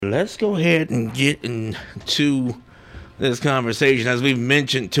Let's go ahead and get into this conversation. As we've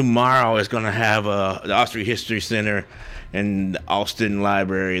mentioned, tomorrow is going to have the Austria History Center and the Austin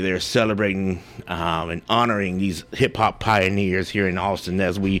Library. They're celebrating and honoring these hip hop pioneers here in Austin.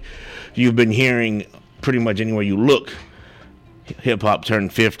 You've been hearing pretty much anywhere you look, hip hop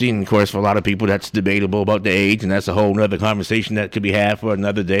turned 50, and of course, for a lot of people, that's debatable about the age, and that's a whole other conversation that could be had for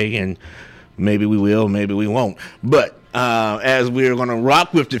another day. And maybe we will, maybe we won't. But as we're going to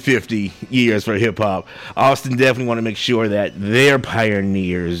rock with the 50 years for hip-hop, Austin definitely want to make sure that their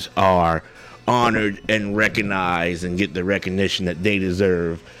pioneers are honored and recognized and get the recognition that they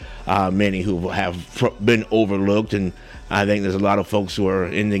deserve. Many who have been overlooked, and I think there's a lot of folks who are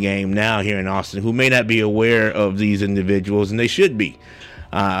in the game now here in Austin who may not be aware of these individuals, and they should be.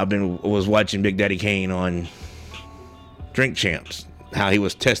 Was watching Big Daddy Kane on Drink Champs, how he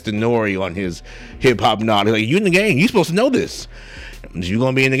was testing Nori on his hip-hop knowledge. Like, you in the game, you're supposed to know this. If you're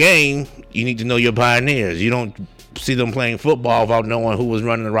going to be in the game, you need to know your pioneers. You don't see them playing football without knowing who was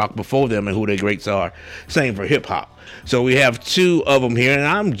running the rock before them and who their greats are. Same for hip-hop. So we have two of them here, and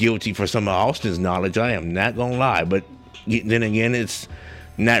I'm guilty for some of Austin's knowledge. I am not going to lie. But then again, it's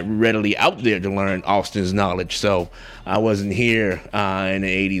not readily out there to learn Austin's knowledge. So I wasn't here in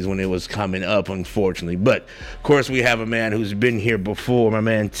the 80s when it was coming up, unfortunately. But, of course, we have a man who's been here before, my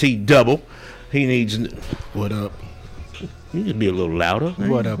man T-Double. He needs... What up? You need to be a little louder. Man.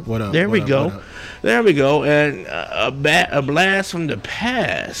 What up, what up? There what we up, go. what up? There we go. And a blast from the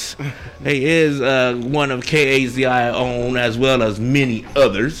past. He is one of KAZI own, as well as many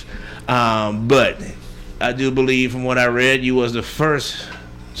others. But I do believe, from what I read, you was the first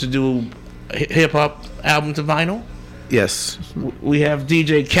to do hip-hop album to vinyl. Yes. We have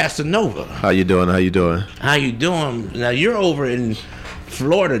DJ Cassanova. How you doing? How you doing? How you doing? Now, you're over in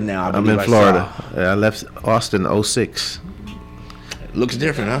Florida now. I'm in Florida. I left Austin 06. Looks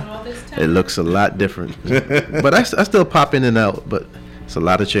different, huh? It looks a lot different. But I still pop in and out, but it's a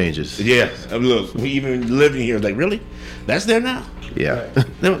lot of changes. Yeah. Look, we even living here, like, really? That's there now? Yeah.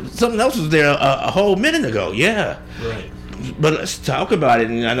 Something else was there a whole minute ago. Yeah. Right. But let's talk about it,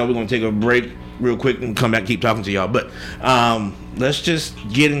 and I know we're going to take a break real quick and come back and keep talking to y'all. But let's just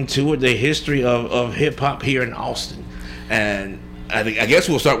get into it, the history of hip-hop here in Austin. And I guess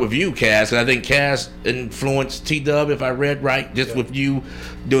we'll start with you, Cass. And I think Cass influenced T-Dub, if I read right, just with you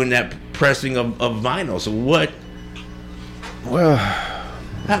doing that pressing of vinyl. So what? Well,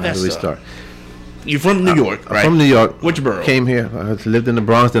 how do we start? You're from New York, right? From New York. Which borough? Came here. I lived in the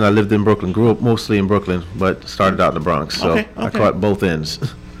Bronx, then I lived in Brooklyn. Grew up mostly in Brooklyn, but started out in the Bronx. So Okay. I caught both ends.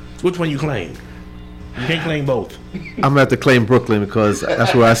 Which one you claim? You can't claim both. I'm going to have to claim Brooklyn because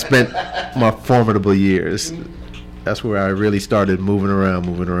that's where I spent my formidable years. That's where I really started moving around.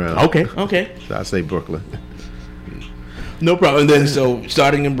 Okay. So I say Brooklyn. No problem. Then, so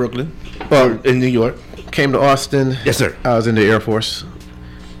starting in Brooklyn, or in New York. Came to Austin. Yes, sir. I was in the Air Force.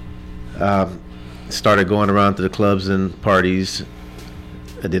 Started going around to the clubs and parties.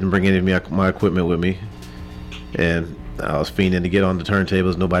 I didn't bring any of my equipment with me. And I was fiending to get on the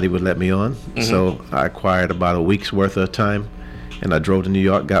turntables. Nobody would let me on. Mm-hmm. So I acquired about a week's worth of time. And I drove to New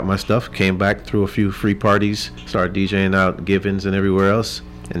York, got my stuff, came back, threw a few free parties, started DJing out Givens and everywhere else,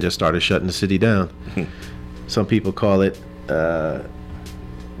 and just started shutting the city down. Some people call it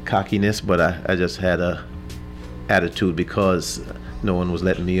cockiness, but I just had a attitude because no one was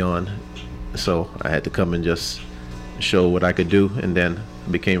letting me on. So I had to come and just show what I could do, and then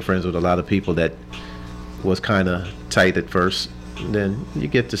became friends with a lot of people that was kind of tight at first. And then you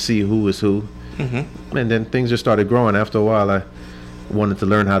get to see who is who. Mm-hmm. And then things just started growing. After a while, I wanted to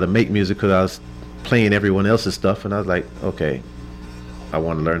learn how to make music because I was playing everyone else's stuff, and I was like, okay, I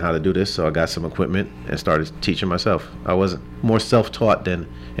want to learn how to do this. So I got some equipment and started teaching myself. I was more self-taught than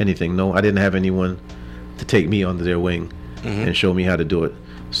anything. No, I didn't have anyone to take me under their wing and show me how to do it.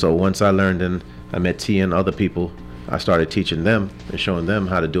 So once I learned and I met T and other people, I started teaching them and showing them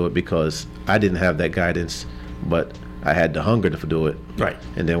how to do it because I didn't have that guidance, but I had the hunger to do it. Right.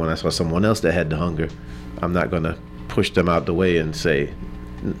 And then when I saw someone else that had the hunger, I'm not going to push them out the way and say,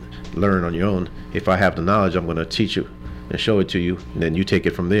 learn on your own. If I have the knowledge, I'm going to teach you and show it to you, and then you take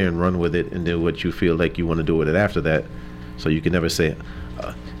it from there and run with it and do what you feel like you want to do with it after that. So you can never say,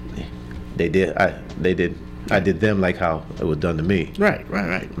 I did them like how it was done to me. Right.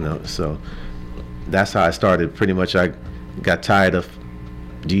 You know, so that's how I started. Pretty much I got tired of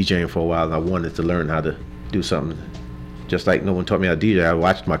DJing for a while, and I wanted to learn how to do something. Just like no one taught me how to DJ, I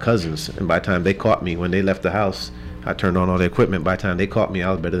watched my cousins, and by the time they caught me, when they left the house, I turned on all the equipment. By the time they caught me,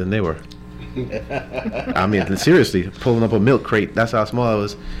 I was better than they were. I mean, seriously, pulling up a milk crate. That's how small I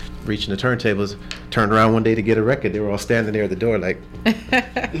was. Reaching the turntables. Turned around one day to get a record. They were all standing there at the door, like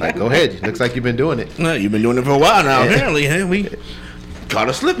go ahead. Looks like you've been doing it. Well, you've been doing it for a while now. Apparently, hey, we caught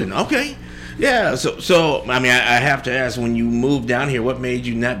us slipping. Okay. Yeah, so I mean, I have to ask, when you moved down here, what made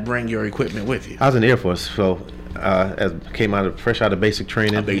you not bring your equipment with you? I was in the Air Force, so came fresh out of basic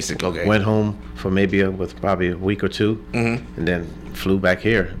training. Okay. Went home for probably a week or two, and then flew back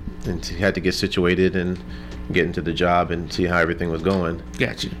here and had to get situated and get into the job and see how everything was going.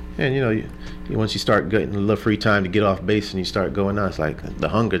 Gotcha. And once you start getting a little free time to get off base and you start going on, it's like the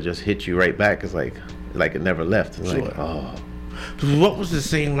hunger just hits you right back. It's like it never left. It's sure. Like, oh. What was the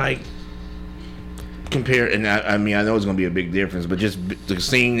scene like? Compared, and I mean, I know it's going to be a big difference, but just the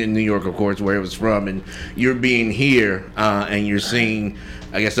scene in New York, of course, where it was from, and you're being here, and you're seeing,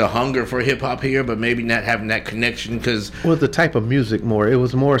 I guess, a hunger for hip hop here, but maybe not having that connection because. Well, the type of music more. It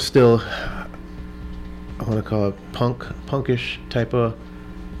was more still, I want to call it punkish type of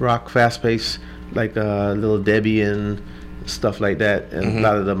rock, fast paced, like Little Debbie and stuff like that. And a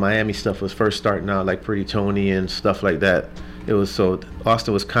lot of the Miami stuff was first starting out, like Pretty Tony and stuff like that. It was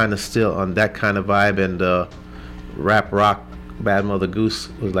Austin was kind of still on that kind of vibe, and rap rock, Bad Mother Goose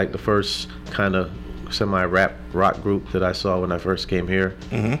was like the first kind of semi-rap rock group that I saw when I first came here.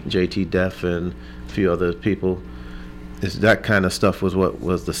 JT Def and a few other people. That kind of stuff was what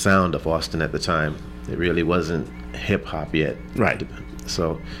was the sound of Austin at the time. It really wasn't hip hop yet. Right.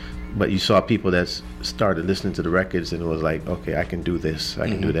 So, but you saw people that started listening to the records and it was like, okay, I can do this, I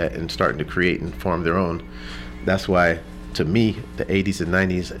can do that, and starting to create and form their own. That's why, to me, the 80s and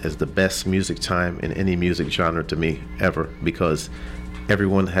 90s is the best music time in any music genre to me ever, because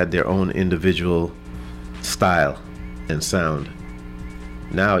everyone had their own individual style and sound.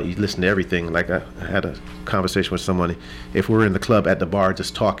 Now you listen to everything. Like I had a conversation with someone. If we're in the club at the bar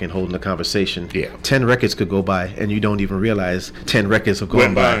just talking, holding a conversation, 10 records could go by and you don't even realize 10 records have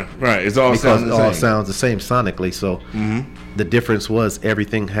gone by. Right, it's all because it all sounds the same sonically. So the difference was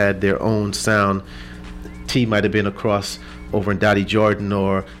everything had their own sound. T might have been across over in Dottie Jordan,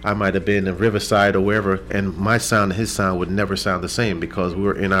 or I might have been in Riverside or wherever, and my sound and his sound would never sound the same because we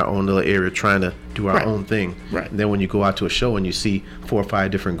were in our own little area trying to do our own thing. Right. And then when you go out to a show and you see 4 or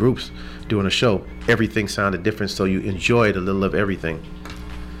 5 different groups doing a show, everything sounded different, so you enjoyed a little of everything.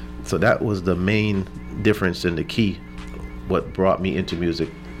 So that was the main difference and the key, what brought me into music,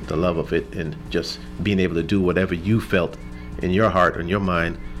 the love of it, and just being able to do whatever you felt in your heart and your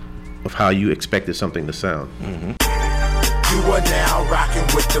mind of how you expected something to sound. You are now rocking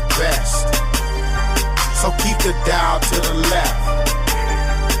with the best, so keep the dial to the left.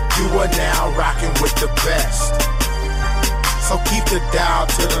 You are now rocking with the best, so keep the dial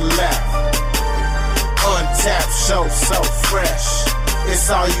to the left. Untapped show, so fresh, it's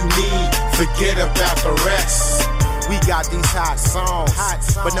all you need, forget about the rest. We got these hot songs,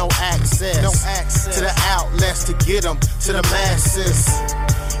 but no access to the outlets to get them to the masses.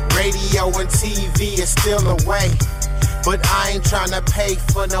 Radio and TV is still away, but I ain't tryna pay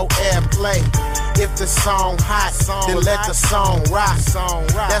for no airplay. If the song hot, then let the song rock.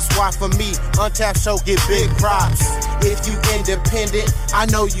 That's why for me, Untapped show get big props. If you independent, I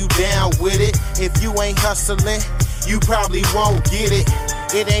know you down with it. If you ain't hustling, you probably won't get it.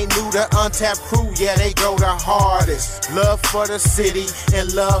 It ain't new to Untapped crew, yeah, they go the hardest. Love for the city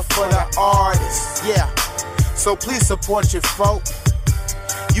and love for the artists, yeah. So please support your folk.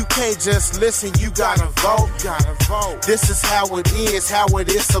 You can't just listen, you gotta vote. This is how it is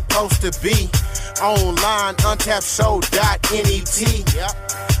supposed to be. Online,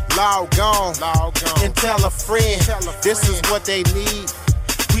 untappshow.net. Log on and tell a friend. This is what they need.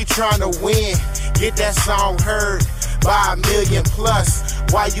 We tryna win. Get that song heard by 1 million plus.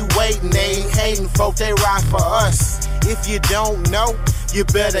 While you waiting, they ain't hating, folk, they ride for us. If you don't know, you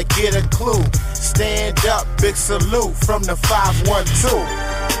better get a clue. Stand up, big salute from the 512.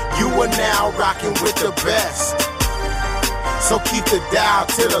 You are now rocking with the best, so keep the dial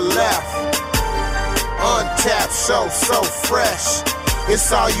to the left. Untapped show, so fresh,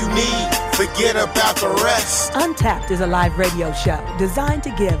 it's all you need, forget about the rest. Untapped is a live radio show designed to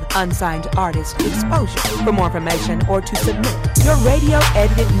give unsigned artists exposure. For more information or to submit your radio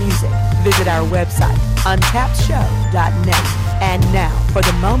edited music, visit our website, untappshow.net. And now, for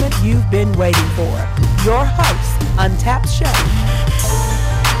the moment you've been waiting for, your host, Untapped Show.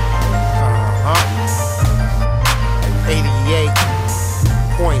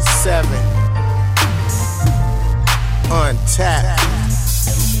 88.7 Untapped.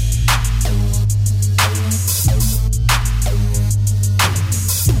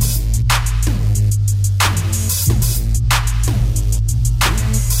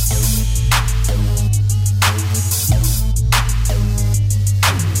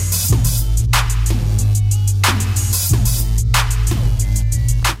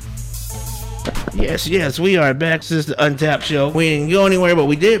 Yes, we are back. This is the Untapped show. We didn't go anywhere, but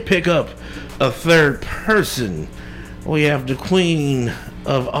we did pick up a third person. We have the Queen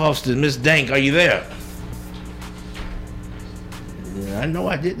of Austin, Miss Dank. Are you there? Yeah, I know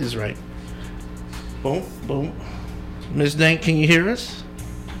I did this right. Boom, boom. Miss Dank, can you hear us?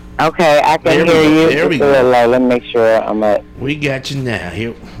 Okay, I can hear you. There we go. Let me make sure I'm up. We got you now.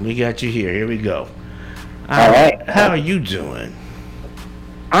 Here, we got you here. Here we go. All right. How are you doing?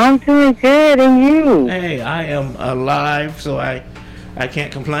 I'm doing good, and you? Hey, I am alive, so I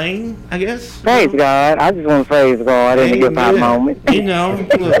can't complain, I guess. Praise God. I just want to praise God in the hip-hop moment. You know,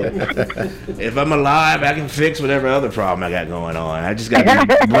 look, if I'm alive, I can fix whatever other problem I got going on. I just got to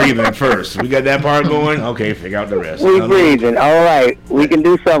be breathing first. We got that part going? Okay, figure out the rest. We breathing. All right. We can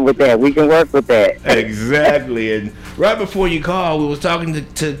do something with that. We can work with that. Exactly. And right before you called, we was talking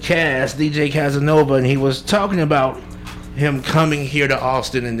to Cass, DJ Cassanova, and he was talking about him coming here to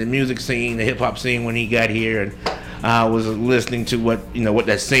Austin and the music scene, the hip-hop scene when he got here, and I was listening to what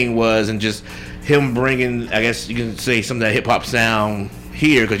that scene was, and just him bringing, I guess you can say, some of that hip hop sound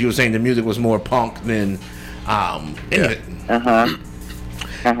here, because you were saying the music was more punk than anything.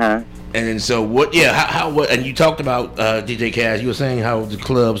 And then so what? Yeah, what? And you talked about DJ Cass. You were saying how the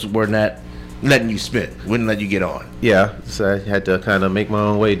clubs were not letting you spit, wouldn't let you get on. Yeah, so I had to kind of make my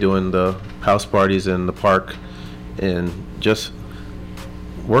own way doing the house parties in the park, and just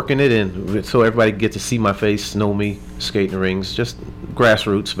working it in so everybody get to see my face, know me, skating rings, just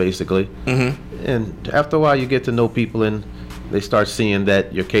grassroots basically. And after a while you get to know people and they start seeing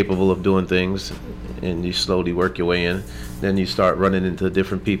that you're capable of doing things, and you slowly work your way in. Then you start running into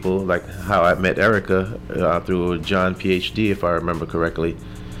different people, like how I met Erica through John PhD, if I remember correctly,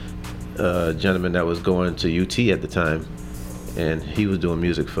 a gentleman that was going to UT at the time, and he was doing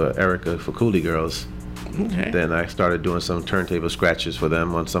music for Erica for Cooly Girls. Okay. Then I started doing some turntable scratches for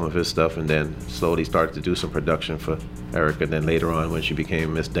them on some of his stuff, and then slowly started to do some production for Erica. Then later on, when she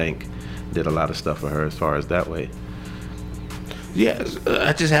became Miss Dank, did a lot of stuff for her as far as that way. Yes,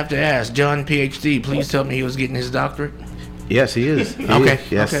 I just have to ask, John PhD, please tell me he was getting his doctorate? Yes, he is. Okay.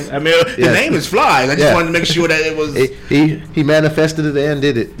 I mean, the name is fly. I just wanted to make sure that it was... He manifested it and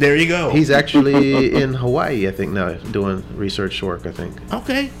did it. There you go. He's actually in Hawaii, I think, now, doing research work, I think.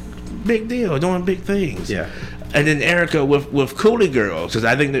 Okay. Big deal, doing big things. Yeah. And then Erica with Cooly Girls, because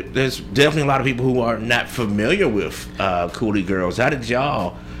I think that there's definitely a lot of people who are not familiar with Cooly Girls. How did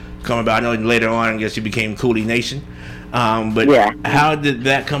y'all come about? I know later on, I guess you became Cooly Nation. But yeah. How did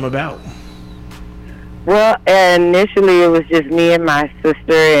that come about? Well, initially it was just me and my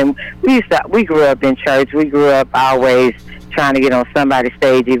sister, and we grew up in church. We grew up always trying to get on somebody's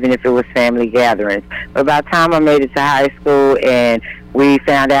stage, even if it was family gatherings. But by the time I made it to high school and we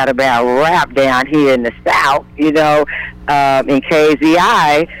found out about rap down here in the South, in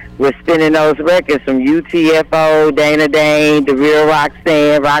KZI, was spinning those records from UTFO, Dana Dane, The Real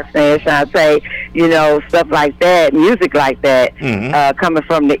Roxanne Shantae, stuff like that, music like that, coming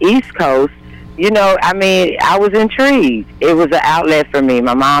from the East Coast. I was intrigued. It was an outlet for me.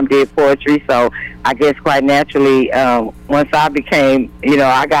 My mom did poetry, so I guess quite naturally, once I became,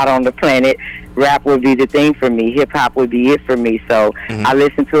 I got on the planet, rap would be the thing for me. Hip-hop would be it for me. So I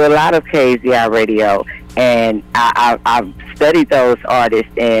listened to a lot of KZI radio, and I've studied those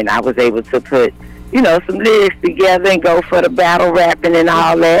artists, and I was able to put, some lyrics together and go for the battle rapping and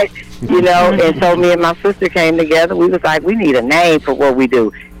all that, and so me and my sister came together. We was like, we need a name for what we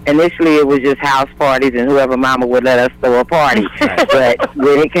do. Initially, it was just house parties and whoever mama would let us throw a party. But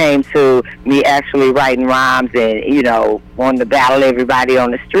when it came to me actually writing rhymes and, wanting to battle everybody on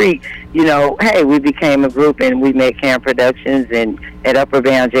the street, hey, we became a group and we made Cam Productions, and at Upper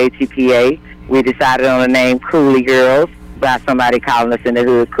Bound JTPA, we decided on the name Cooly Girls by somebody calling us in the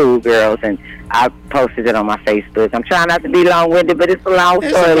hood Cool Girls, and I posted it on my Facebook. I'm trying not to be long-winded, but it's a long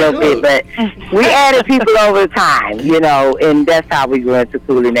story a little bit. But we added people over time, and that's how we grew into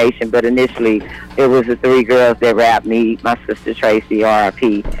Cooly Nation. But initially, it was the three girls that rapped, me, my sister Tracy,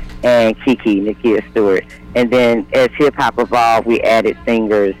 R.I.P., and Kiki, Nakia Stewart. And then as hip-hop evolved, we added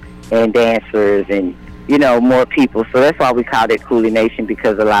singers and dancers and, more people. So that's why we called it Cooly Nation,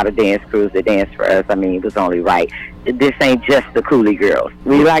 because a lot of dance crews that danced for us, it was only right. This ain't just the Cooly Girls.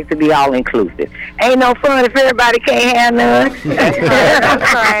 We like to be all inclusive. Ain't no fun if everybody can't have none.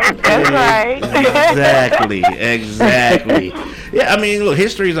 That's right. Exactly. Yeah, look,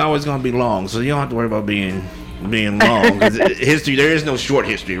 history is always going to be long, so you don't have to worry about being long. 'Cause history, there is no short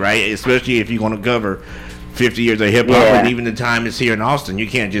history, right? Especially if you want to cover 50 years of hip hop, and even the time it's here in Austin, you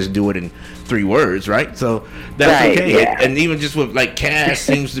can't just do it in 3 words, right? So that's okay. Yeah. And even just with like Cass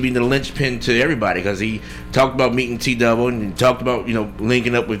seems to be the linchpin to everybody, because he talked about meeting T-Double and he talked about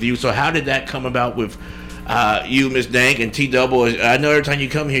linking up with you. So how did that come about with you, Miss Dank, and T-Double? I know every time you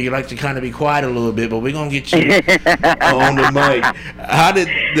come here, you like to kind of be quiet a little bit, but we're gonna get you on the mic. How did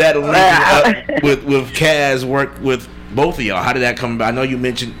that link up with Cass work with both of y'all? How did that come about? I know you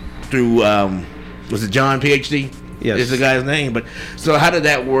mentioned through was it John PhD? Yes, is the guy's name. But so how did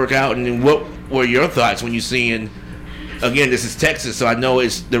that work out, and what were your thoughts when you seeing? Again, this is Texas, so I know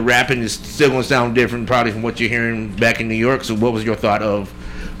it's the rapping is still going to sound different probably from what you're hearing back in New York. So what was your thought of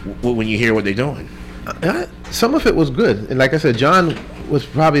when you hear what they're doing? Some of it was good, and like I said, John was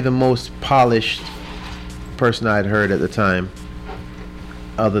probably the most polished person I'd heard at the time,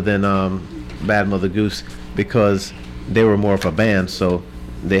 other than Bad Mother Goose, because they were more of a band, so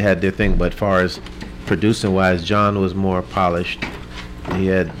they had their thing. But as far as producing wise, John was more polished. He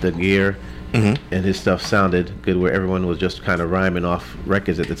had the gear, and his stuff sounded good, where everyone was just kind of rhyming off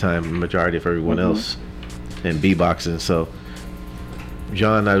records at the time, the majority of everyone else, and beatboxing. So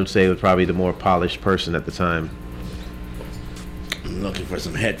John, I would say, was probably the more polished person at the time. I'm looking for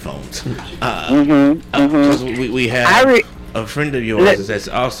some headphones. We have a friend of yours that's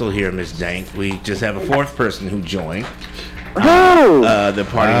also here, Miss Dank. We just have a 4th person who joined the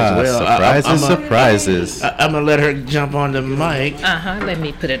party as well. Surprises. I'm gonna let her jump on the mic. Let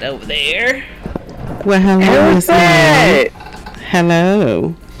me put it over there. Well, hello, Miss Dank.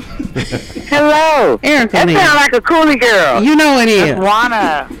 Hello. Hello. Erica. That sounds like a Cooly Girl. You know it is.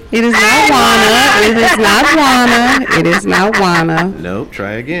 Juana. It is not Juana. It is not Juana. It is not Juana. Nope.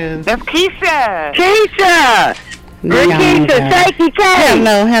 Try again. That's Keisha. Keisha. Keisha. Shaky K.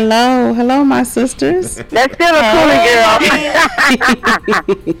 Hello, my sisters. That's still a Cooly Girl.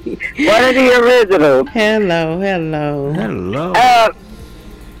 One of the originals. Hello.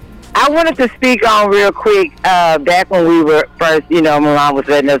 I wanted to speak on real quick, back when we were first, my mom was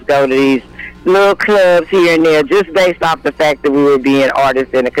letting us go to these little clubs here and there, just based off the fact that we were being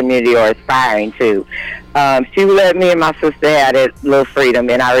artists in the community or aspiring to. She would let me and my sister have that little freedom.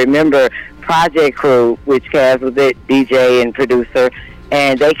 And I remember Project Crew, which Cass was the DJ and producer,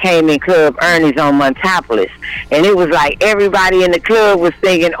 and they came in Club Ernie's on Montopolis. And it was like everybody in the club was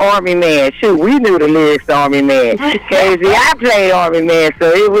singing Army Man. Shoot, we knew the lyrics to Army Man. Crazy, I played Army Man,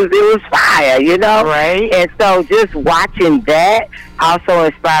 so it was fire, Right. And so just watching that also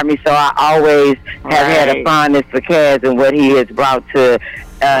inspired me. So I always have had a fondness for Cass and what he has brought to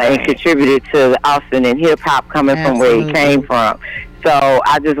and contributed to Austin and hip-hop coming from where he came from. So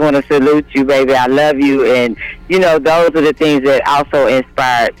I just want to salute you, baby. I love you. And, those are the things that also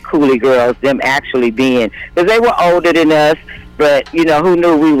inspired Cooly Girls, them actually being, because they were older than us, but, who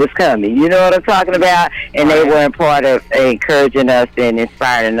knew we was coming? You know what I'm talking about? And they were a part of encouraging us and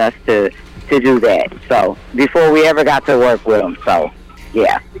inspiring us to do that. So before we ever got to work with them. So,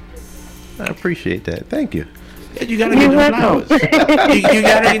 yeah. I appreciate that. Thank you. You gotta get your flowers. you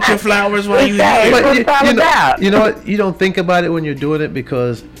gotta get your flowers while you here. You know what? You don't think about it when you're doing it,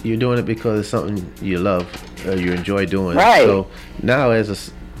 because you're doing it because it's something you love or you enjoy doing. Right. So now,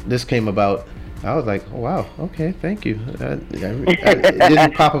 this came about, I was like, oh, wow, okay, thank you. It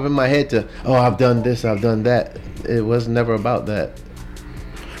didn't pop up in my head to, I've done this, I've done that. It was never about that.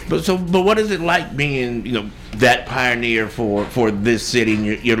 But what is it like being, that pioneer for this city, and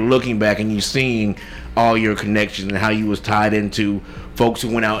you're looking back and you're seeing all your connections and how you was tied into folks who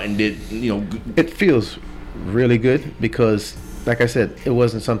went out and did, It feels really good, because, like I said, it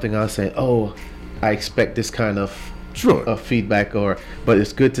wasn't something I was saying, I expect this kind of feedback, but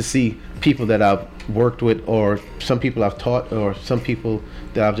it's good to see people that I've worked with, or some people I've taught, or some people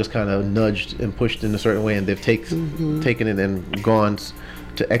that I've just kind of nudged and pushed in a certain way, and they've taken it and gone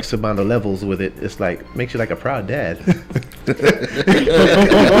to X amount of levels with it. It's like, makes you like a proud dad.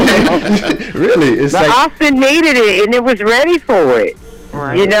 Really, it's but Austin needed it, and it was ready for it.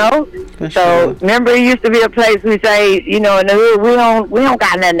 Right. Remember, it used to be a place we say, in the hood, we don't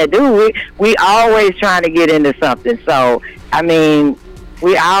got nothing to do with. We always trying to get into something. So, I mean,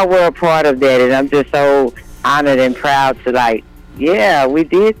 we all were a part of that, and I'm just so honored and proud to we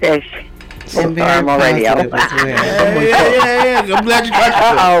did that shit. I'm very radio. Yeah. I'm glad you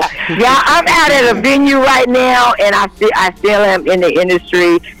got it. Yeah, I'm out at a venue right now, and I still am in the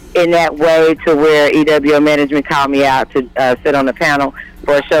industry in that way, to where EWO management called me out to sit on the panel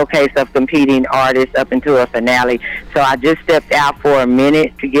for a showcase of competing artists up into a finale. So I just stepped out for a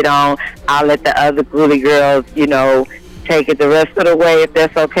minute to get on. I'll let the other Cooly Girls, take it the rest of the way, if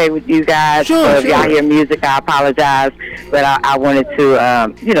that's okay with you guys. Sure, so if y'all hear music, I apologize, but I wanted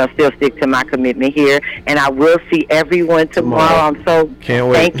to, still stick to my commitment here, and I will see everyone tomorrow. I'm so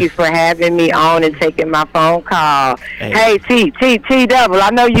thank you for having me on and taking my phone call. Hey, T Double, I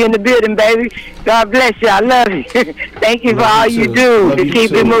know you in the building, baby. God bless you. I love you. Thank you for all you do to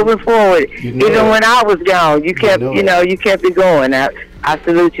keep it moving forward. Even when I was gone, you kept, you kept it going. I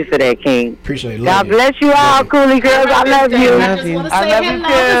salute you for that, King. Appreciate it. God bless you all, Cooly Girls. I love you. I just want to say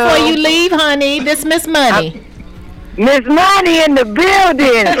hello before you leave, honey. This Miss Money. Miss Money in the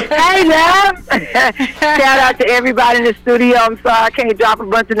building. Hey, love. Shout out to everybody in the studio. I'm sorry I can't drop a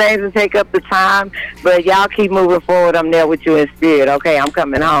bunch of names and take up the time, but y'all keep moving forward. I'm there with you in spirit. Okay, I'm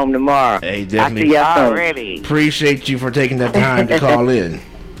coming home tomorrow. Hey, definitely. I see y'all already. Appreciate you for taking that time to call in.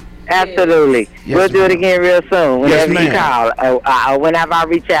 Absolutely. Yes, we'll do it again real soon. Whenever you call. Whenever I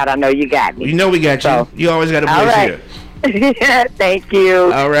reach out, I know you got me. You know we got you. So, you always got a place here. Thank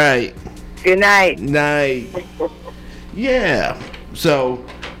you. All right. Good night. Night. Yeah. So,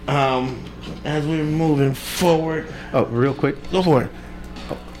 as we're moving forward. Oh, real quick. Go for it.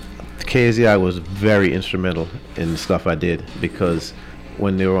 KZI was very instrumental in the stuff I did, because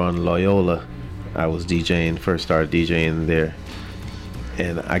when they were on Loyola, I was DJing, first started DJing there.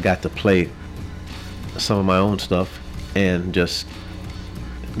 And I got to play some of my own stuff and just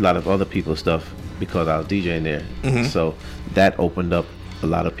a lot of other people's stuff because I was DJing there. Mm-hmm. So that opened up a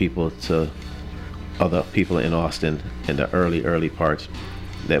lot of people to other people in Austin in the early parts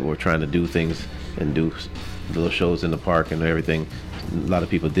that were trying to do things and do little shows in the park and everything. A lot of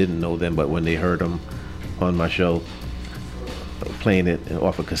people didn't know them, but when they heard them on my show, playing it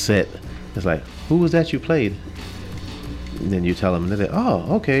off a cassette, it's like, who was that you played? And then you tell them, and they're like,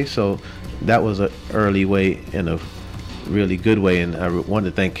 oh, okay. So that was an early way and a really good way. And I want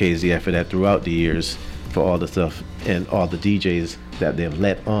to thank KZI for that throughout the years, for all the stuff and all the DJs that they've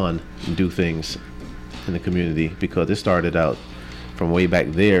let on and do things in the community, because it started out from way back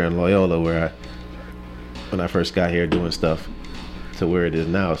there in Loyola, when I first got here doing stuff, to where it is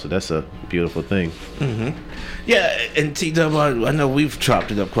now. So that's a beautiful thing. Mm-hmm. Yeah, and T-Dub, I know we've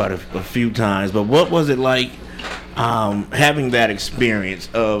chopped it up quite a few times, but what was it like having that experience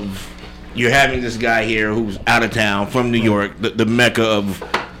of you're having this guy here who's out of town from New York, the mecca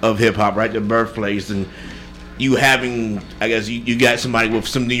of hip hop, right, the birthplace, and you having, I guess you got somebody with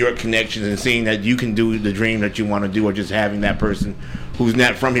some New York connections and seeing that you can do the dream that you want to do, or just having that person who's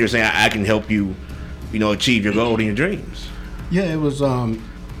not from here saying I can help you, achieve your goal and your dreams. Yeah, it was.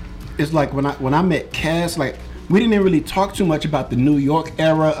 It's like when I met Cass, like, we didn't really talk too much about the New York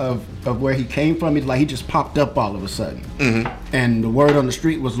era of where he came from. It's like he just popped up all of a sudden. Mm-hmm. And the word on the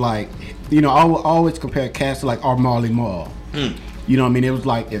street was like, I always compare Cass to like our Marley Marl. Mm. You know what I mean? It was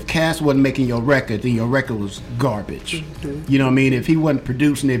like, if Cass wasn't making your record, then your record was garbage. Mm-hmm. You know what I mean? If he wasn't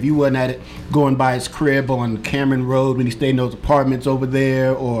producing it, if you wasn't at it, going by his crib on Cameron Road when he stayed in those apartments over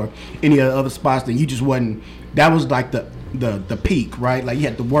there, or any other spots, then you just wasn't. That was like the peak, right? Like, you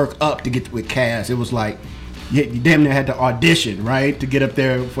had to work up to get with Cass. It was like, you damn near had to audition, right, to get up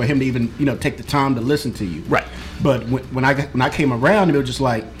there for him to even, take the time to listen to you. Right. But when I came around, it was just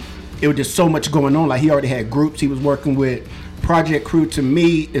like, it was just so much going on. Like, he already had groups he was working with. Project Crew, to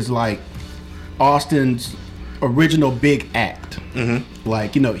me, is like Austin's original big act. Mm-hmm.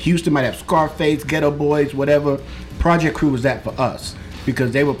 Like, Houston might have Scarface, Ghetto Boys, whatever. Project Crew was that for us,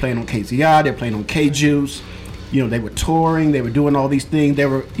 because they were playing on KCI, they were playing on K-Juice. They were touring, they were doing all these things. They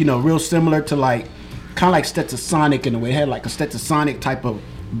were, real similar to like, kind of like Stetsasonic in a way. It had like a Stetsasonic type of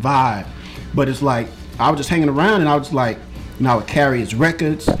vibe. But it's like, I was just hanging around and I was like, I would carry his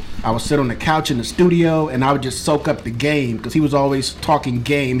records. I would sit on the couch in the studio and I would just soak up the game, because he was always talking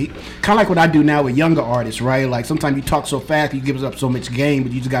game. Kind of like what I do now with younger artists, right? Like, sometimes you talk so fast, you give up so much game,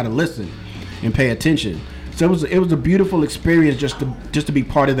 but you just got to listen and pay attention. So it was a beautiful experience just to be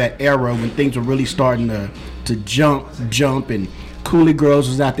part of that era when things were really starting to jump, and Cooly Girls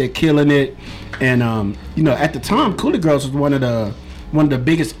was out there killing it. And at the time, Cooly Girls was one of the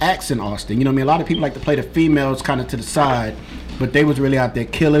biggest acts in Austin. A lot of people like to play the females kind of to the side, but they was really out there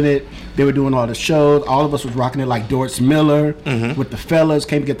killing it. They were doing all the shows. All of us was rocking it, like Doris Miller with the fellas,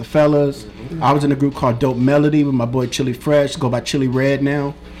 came to get the fellas. I was in a group called Dope Melody with my boy Chili Fresh, go by Chili Red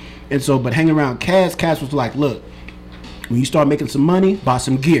now. And so, but hanging around Cass was like, look, when you start making some money, buy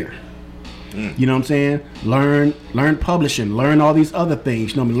some gear. You know what I'm saying? Learn publishing, learn all these other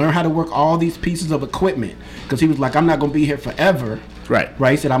things. Learn how to work all these pieces of equipment. Because he was like, I'm not going to be here forever. Right.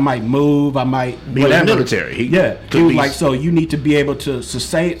 He said, I might move, I might be whatever. In the military. He was like, so you need to be able to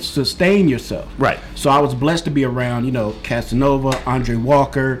sustain yourself. Right. So I was blessed to be around, Cassanova, Andre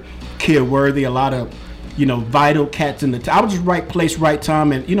Walker, Kid Worthy, a lot of vital cats in the I was just right place, right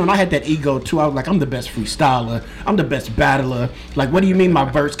time, and and I had that ego too. I was like, I'm the best freestyler, I'm the best battler. Like, what do you mean my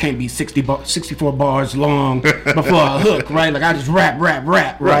verse can't be 64 bars long before a hook, right? Like, I just rap,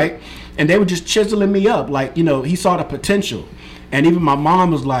 right? And they were just chiseling me up. Like, he saw the potential, and even my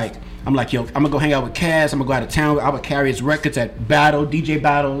mom was like, I'm like, yo, I'm gonna go hang out with Cass. I'm gonna go out of town. I would carry his records at DJ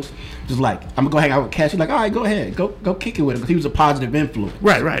battles. Just like, I'm gonna go hang out with Cass. She's like, all right, go ahead, go kick it with him, because he was a positive influence.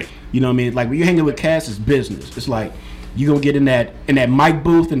 Right. You know what I mean? Like, when you're hanging with Cass, it's business. It's like you gonna get in that mic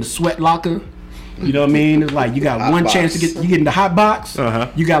booth in the sweat locker. You know what I mean? It's like you got one chance to get in the hot box.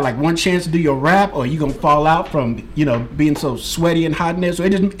 You got like one chance to do your rap, or you gonna fall out from being so sweaty and hot in there. So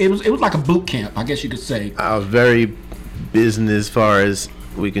it was like a boot camp, I guess you could say. I was very business as far as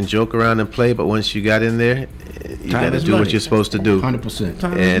we can joke around and play, but once you got in there, you got to do what you're supposed to do. 100%.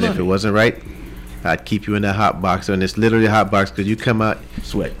 And if it wasn't right, I'd keep you in that hot box. And it's literally a hot box because you come out,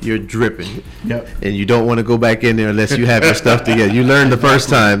 sweat, you're dripping. Yep. And you don't want to go back in there unless you have your stuff together. You learn the first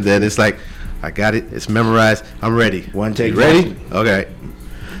time, then it's like, I got it. It's memorized. I'm ready. One take. You ready? Okay.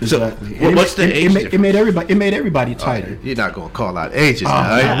 So what's the age? It made everybody tighter. You're not gonna call out ages now.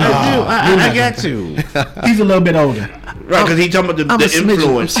 I got to. He's a little bit older. Right, because he's talking about the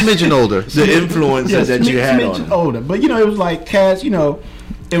influence. Smidgen older. The influence that you had on him. Older. But, it was like, Cass,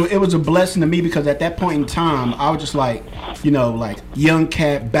 it was a blessing to me, because at that point in time, I was just like, like young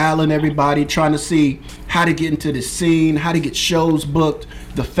cat, battling everybody, trying to see how to get into the scene, how to get shows booked.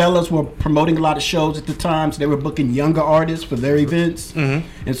 The fellas were promoting a lot of shows at the time, so they were booking younger artists for their events.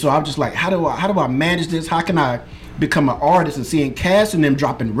 And so I was just like, how do I manage this? How can I become an artist? And seeing Cass and them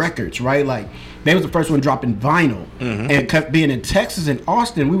dropping records, right? Like, they was the first one dropping vinyl. And being in Texas and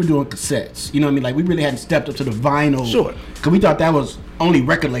Austin, we were doing cassettes. You know what I mean? Like, we really hadn't stepped up to the vinyl. Sure. Because we thought that was only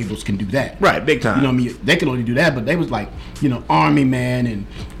record labels can do that. Right, big time. You know what I mean? They could only do that, but they was like, Army Man and,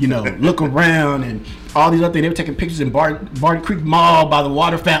 Look Around and all these other things. They were taking pictures in Barton Creek Mall by the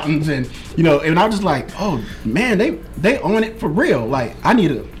water fountains, and and I was just like, oh man, they on it for real. Like, I need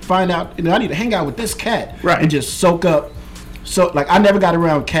to find out, I need to hang out with this cat, right, and just soak up. So like, I never got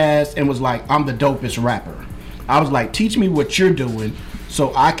around Cass and was like, I'm the dopest rapper. I was like, teach me what you're doing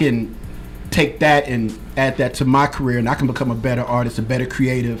so I can take that and add that to my career, and I can become a better artist, a better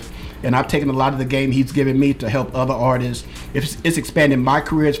creative. And I've taken a lot of the game he's given me to help other artists. It's expanding my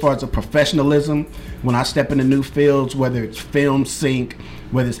career as far as a professionalism. When I step into new fields, whether it's film sync,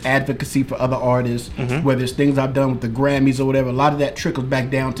 whether it's advocacy for other artists, whether it's things I've done with the Grammys or whatever, a lot of that trickles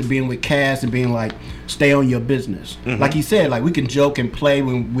back down to being with Cass and being like, stay on your business. Like he said, like, we can joke and play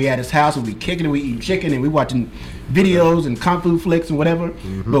when we at his house and we kicking and we eating chicken and we watching videos and kung fu flicks and whatever.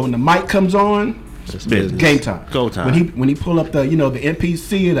 But when the mic comes on, it's game time. Go time. When he pull up the the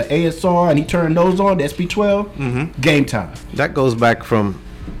MPC or the ASR and he turned those on, the SP12, game time. That goes back from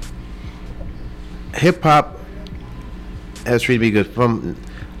hip hop has treated me good. From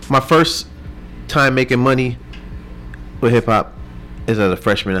my first time making money with hip hop is as a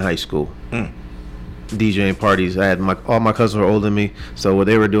freshman in high school. DJing parties. I had all my cousins were older than me, so what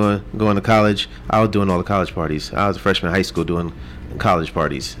they were doing, going to college, I was doing all the college parties. I was a freshman in high school doing college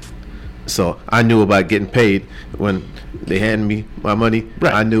parties. So I knew about getting paid when they handed me my money.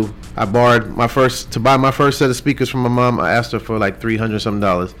 Right. I knew. I borrowed to buy my first set of speakers from my mom. I asked her for like $300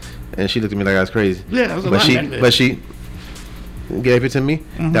 something, and she looked at me like I was crazy. Yeah, that was a lot. But she gave it to me.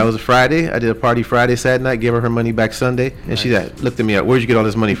 That was a Friday. I did a party Friday, Saturday night. Gave her money back Sunday, and she looked at me like, "Where'd you get all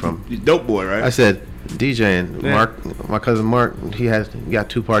this money from?" You dope boy, right? I said, DJing. Yeah. Mark, my cousin Mark, he got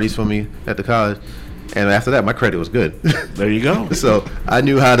 2 parties for me at the college, and after that, my credit was good. There you go. So I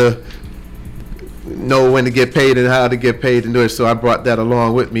knew how to know when to get paid and how to get paid and do it. So I brought that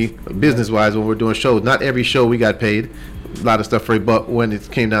along with me, business-wise, when we're doing shows. Not every show we got paid. A lot of stuff free, but when it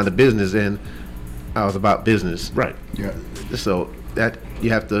came down to business, and I was about business. Right. Yeah. So that you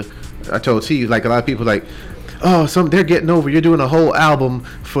have to. I told T, like, a lot of people like, oh, they're getting over. You're doing a whole album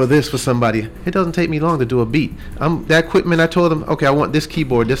for somebody. It doesn't take me long to do a beat. That equipment. I told them, okay, I want this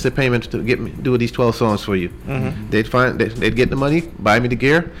keyboard, this the payment to get me do these 12 songs for you. They'd get the money, buy me the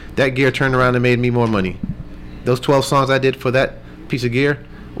gear. That gear turned around and made me more money. Those 12 songs I did for that piece of gear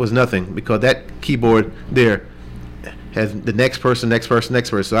was nothing, because that keyboard there has the next person.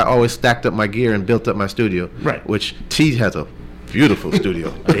 So I always stacked up my gear and built up my studio. Right. Which T has a beautiful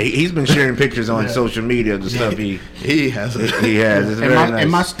studio. He's been sharing pictures on social media of the stuff he has. It's very nice. And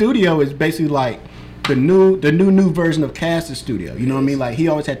my studio is basically like the new version of Cass's studio. You know what I mean? Like, he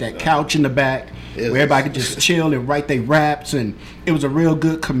always had that couch in the back where everybody could just chill and write their raps, and it was a real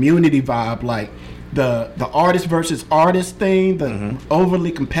good community vibe. Like, the artist versus artist thing, the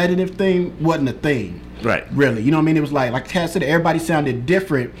overly competitive thing wasn't a thing. Right. Really. You know what I mean? It was like Cass said, everybody sounded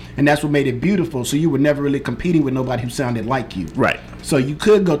different, and that's what made it beautiful. So you were never really competing with nobody who sounded like you. Right. So you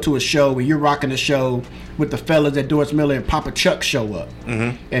could go to a show where you're rocking a show with the fellas at Doris Miller and Papa Chuck show up.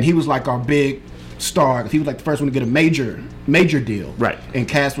 And he was like our big star. He was like the first one to get a major deal. Right. And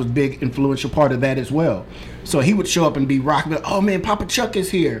Cass was a big influential part of that as well. So he would show up and be rocking. Oh man, Papa Chuck is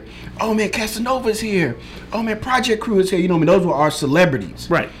here. Oh man, Cassanova is here. Oh man, Project Crew is here. You know what I mean? Those were our celebrities.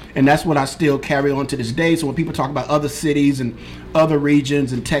 Right. And that's what I still carry on to this day. So when people talk about other cities and other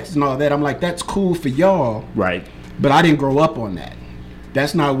regions and Texas and all that, I'm like, that's cool for y'all. Right. But I didn't grow up on that.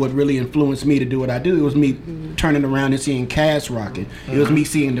 That's not what really influenced me to do what I do. It was me turning around and seeing Cass rocking. It was me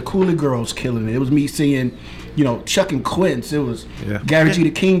seeing the Cooly Girls killing it. It was me seeing, you know, Chuck and Quince. It was Gary G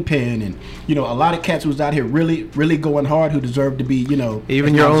the Kingpin, and you know, a lot of cats who was out here really, really going hard who deserved to be, you know,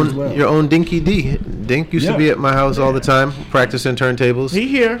 even your own Dinky D. Dink used to be at my house all the time practicing turntables. He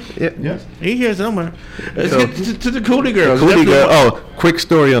here. Yes. He here somewhere. Let's get to the Cooly Girls. Cooly Girl. Oh, quick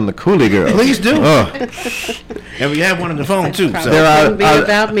story on the Cooly Girls. Please do. Oh. And we have one on the phone too. So. There are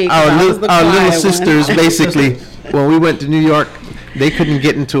about me, our little sisters. Basically, when we went to New York, they couldn't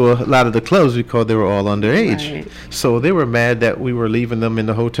get into a lot of the clubs because they were all underage. Right. So they were mad that we were leaving them in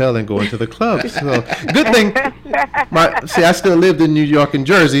the hotel and going to the clubs. So good thing. I still lived in New York and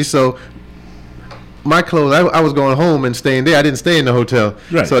Jersey, so my clothes, I was going home and staying there. I didn't stay in the hotel.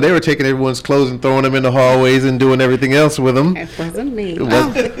 Right. So they were taking everyone's clothes and throwing them in the hallways and doing everything else with them. It wasn't me.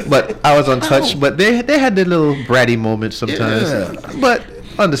 But I was untouched. But they had their little bratty moments sometimes. Yeah. But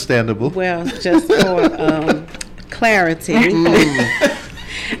understandable. Well, just for clarity,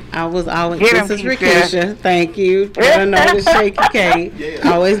 I was always, this is Rikisha, thank you. I know the shaky cake.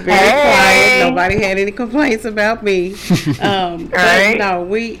 Always very quiet. Nobody had any complaints about me. But no,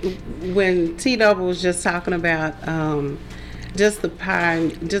 when T-Double was just talking about just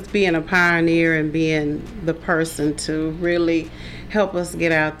being a pioneer and being the person to really help us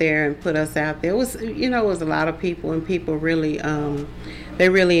get out there and put us out there. It was a lot of people, and people really they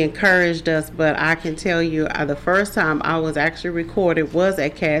really encouraged us. But I can tell you, the first time I was actually recorded was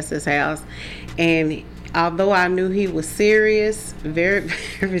at Cass's house, and although I knew he was serious, very,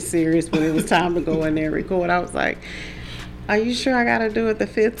 very serious, when it was time to go in there and record, I was like, are you sure I got to do it the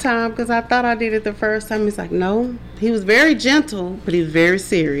 5th time? Because I thought I did it the first time. He's like, no. He was very gentle, but he was very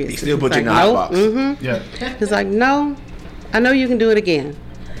serious. He still put you in the hot box. Yeah. He's like, no, I know you can do it again.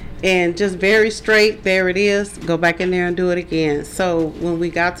 And just very straight, there it is. Go back in there and do it again. So when we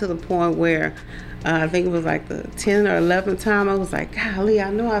got to the point where I think it was like the 10th or 11th time, I was like, golly,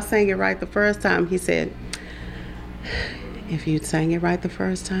 I know I sang it right the first time. He said, if you'd sang it right the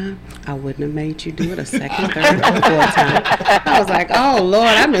first time, I wouldn't have made you do it a second, third, or 4th time. I was like, oh, Lord,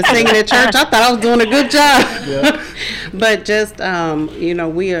 I've been singing at church. I thought I was doing a good job. Yeah. But just,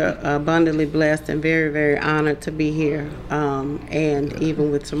 we are abundantly blessed and very, very honored to be here. And even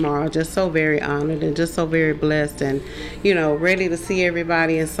with tomorrow, just so very honored and just so very blessed and, ready to see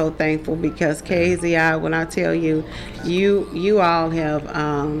everybody, and so thankful because KZI, when I tell you, you all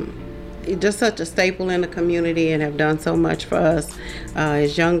have just such a staple in the community and have done so much for us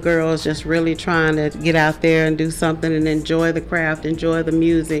as young girls, just really trying to get out there and do something and enjoy the craft, enjoy the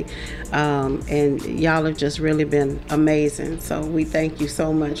music, and y'all have just really been amazing. So we thank you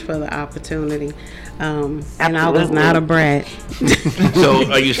so much for the opportunity. And I was not a brat. So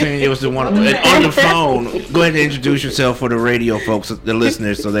are you saying it was the one on the phone? Go ahead and introduce yourself for the radio folks, the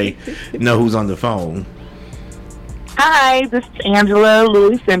listeners, so they know who's on the phone. Hi, this is Angela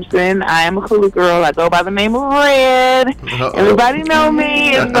Louis Simpson. I am a Cooly Girl. I go by the name of Red. Uh-oh. Everybody know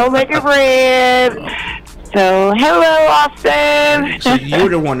me. It's Go Make It Red. So, hello, Austin. So you're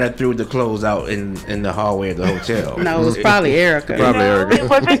the one that threw the clothes out in the hallway of the hotel. No, it was probably Erica. It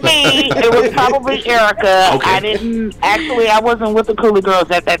wasn't me. It was probably Erica. Okay. I wasn't with the Cooly Girls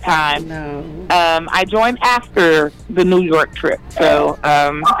at that time. No. I joined after the New York trip. So,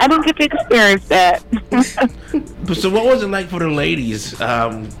 I didn't get to experience that. So what was it like for the ladies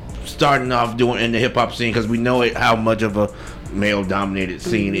starting off doing in the hip-hop scene? Because we know how much of a male-dominated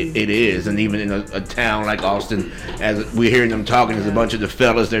scene it is, and even in a town like Austin, as we're hearing them talking, there's a bunch of the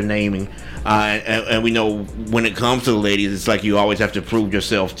fellas they're naming, and we know when it comes to the ladies, it's like you always have to prove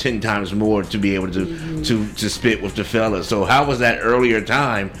yourself 10 times more to be able to spit with the fellas. So how was that earlier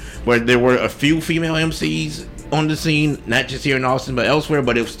time where there were a few female MCs on the scene, not just here in Austin, but elsewhere,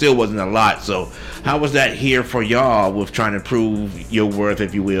 but it still wasn't a lot. So how was that here for y'all with trying to prove your worth,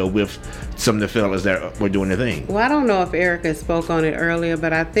 if you will, with some of the fellas that were doing the thing? Well, I don't know if Erica spoke on it earlier,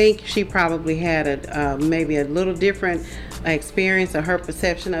 but I think she probably had maybe a little different experience, or her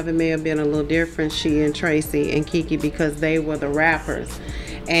perception of it may have been a little different, she and Tracy and Kiki, because they were the rappers.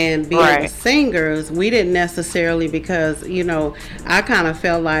 And being the singers, we didn't necessarily, because, you know, I kind of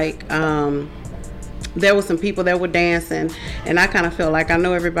felt like there were some people that were dancing, and I kind of felt like, I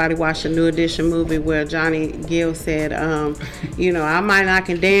know everybody watched the New Edition movie where Johnny Gill said, you know, I might not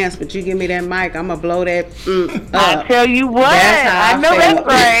can dance, but you give me that mic, I'm gonna blow that up. I tell you what, I know that's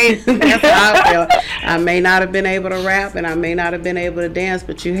right. That's how I felt. I may not have been able to rap, and I may not have been able to dance,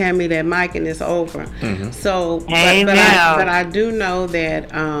 but you hand me that mic and it's over. So, but I do know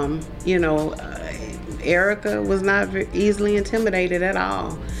that, you know, Erica was not easily intimidated at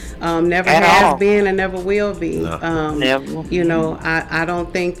all. Never has been and never will be. Never. You know, I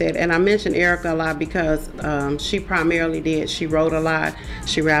don't think that, and I mentioned Erica a lot because she primarily did. She wrote a lot,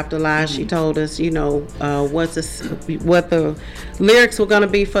 she rapped a lot. She told us, you know, what the lyrics were going to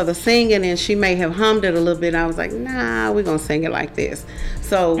be for the singing, and she may have hummed it a little bit. I was like, nah, we're going to sing it like this.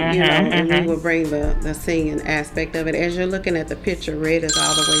 So, you know, and we will bring the singing aspect of it. As you're looking at the picture, Red is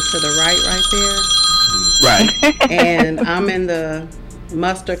all the way to the right there. Right. And I'm in the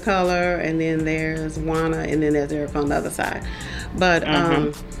mustard color, and then there's Juana, and then there's Erica on the other side. But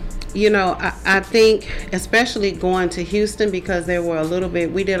you know, I think especially going to Houston, because there were a little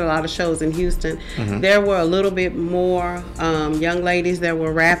bit, we did a lot of shows in Houston, there were a little bit more young ladies that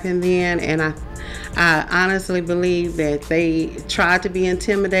were rapping then, and I honestly believe that they tried to be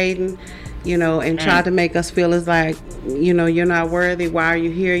intimidating, you know, and tried to make us feel as like, you know, you're not worthy, why are you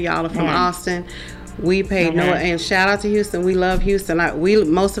here, y'all are from Austin. We paid no, and shout out to Houston. We love Houston.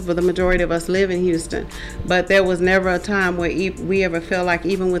 Most of the majority of us live in Houston, but there was never a time where we ever felt like,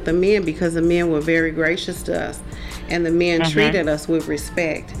 even with the men, because the men were very gracious to us, and the men treated us with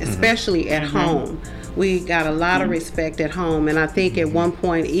respect, especially at home. We got a lot of respect at home, and I think at one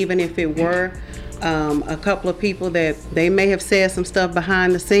point, even if it were a couple of people that they may have said some stuff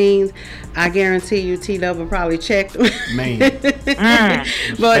behind the scenes, I guarantee you T-Double probably checked them.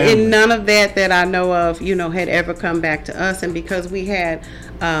 But in none of that I know of, you know, had ever come back to us. And because we had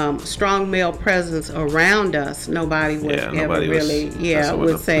strong male presence around us, nobody would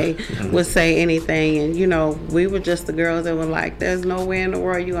say anything. And you know, we were just the girls that were like, there's nowhere in the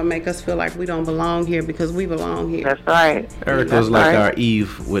world you gonna make us feel like we don't belong here, because we belong here. That's right. Erica was like our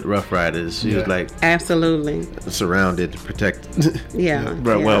Eve with Rough Riders. She was like absolutely surrounded, protected.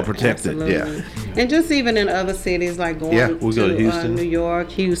 Well protected. Absolutely. Yeah. And just even in other cities, like going to Houston, New York,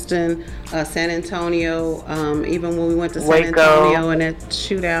 Houston, San Antonio, even when we went to San Antonio and that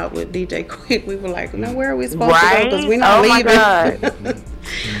shootout with DJ Quick, we were like, no, where are we supposed to go? Because we're not leaving.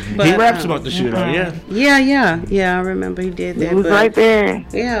 But, he raps about the shootout, yeah, I remember he did that. He was right there.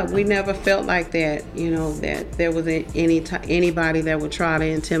 Yeah, we never felt like that, you know, that there was anybody that would try to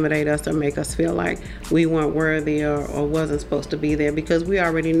intimidate us or make us feel like we weren't worthy or wasn't supposed to be there, because we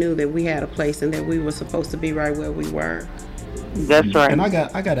already knew that we had a place and that we were supposed to be right where we were. That's right. And I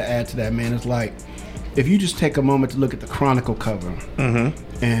got to add to that, man. It's like, if you just take a moment to look at the Chronicle cover,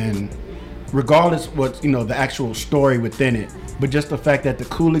 and regardless what, you know, the actual story within it, but just the fact that the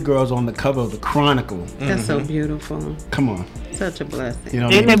Cooly Girls on the cover of the Chronicle. That's so beautiful. Come on. Such a blessing. You know,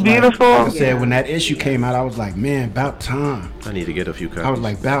 isn't it beautiful? Like I said, when that issue came out, I was like, man, about time. I need to get a few copies. I was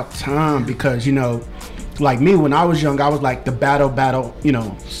like, about time, because, you know, like me, when I was young, I was like the battle, you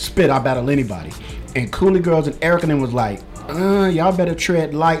know, spit, I battle anybody. And Cooly Girls and Erica and them was like, y'all better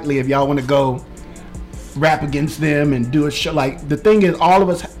tread lightly if y'all want to go rap against them and do a show. Like, the thing is, all of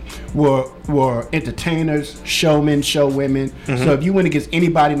us were entertainers, showmen, show women. So if you went against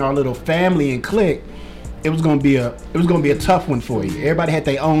anybody in our little family and clique, it was gonna be a tough one for you. Everybody had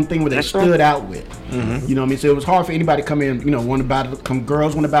their own thing where they stood out with. You know what I mean? So it was hard for anybody to come in, you know,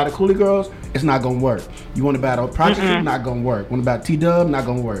 girls want to battle Cooly Girls, it's not gonna work. You want to battle Project, not gonna work. Want to battle T-Dub, not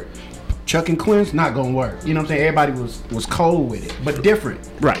gonna work. Chuck and Quince, not gonna work. You know what I'm saying? Everybody was cold with it, but different.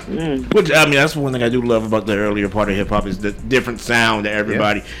 Right. Which, I mean, that's one thing I do love about the earlier part of hip hop is the different sound to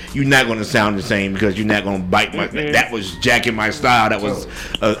everybody. You're not gonna sound the same because you're not gonna bite my. That was jacking my style. That was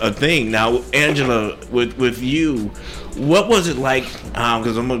a thing. Now, Angela, with you, what was it like?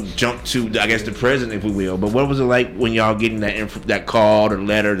 Because I'm gonna jump to, I guess, the present, if we will. But what was it like when y'all getting that call, or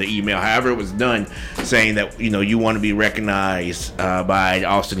letter, the email, however it was done, saying that, you know, you want to be recognized by the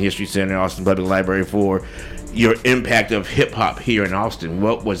Austin History Center, Austin Public Library, for your impact of hip hop here in Austin?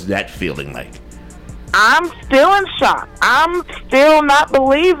 What was that feeling like? I'm still in shock. I'm still not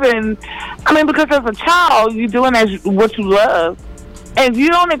believing I mean, because as a child, you're doing what you love, and you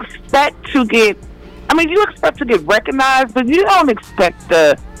don't expect to get. I mean, you expect to get recognized, but you don't expect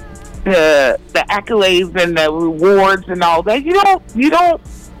the accolades and the rewards and all that. You don't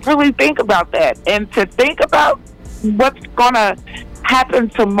really think about that, and to think about what's gonna happen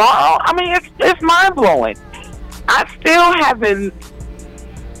tomorrow. I mean, it's mind blowing. I still haven't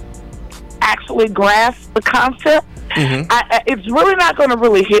actually grasped the concept. It's really not going to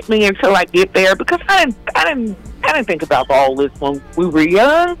really hit me until I get there, because I didn't think about all this when we were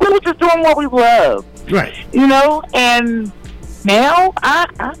young. We were just doing what we love, right? You know, and now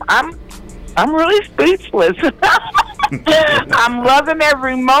I'm really speechless. I'm loving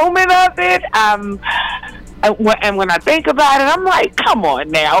every moment of it. And when I think about it, I'm like, come on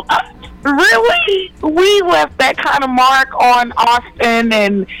now. Really? We left that kind of mark on Austin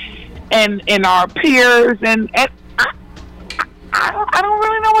and our peers, and I don't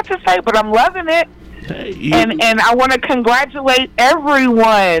really know what to say, but I'm loving it. And I want to congratulate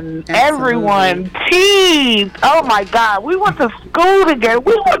everyone. Absolutely. Everyone. Teens. Oh my God. We went to school together.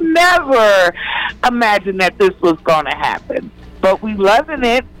 We would never imagine that this was going to happen. But we loving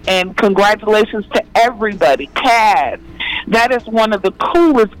it, and congratulations to everybody. Cass, that is one of the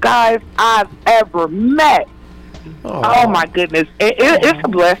coolest guys I've ever met. Oh my goodness. It's a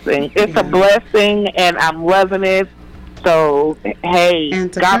blessing. It's a blessing, and I'm loving it. So, hey,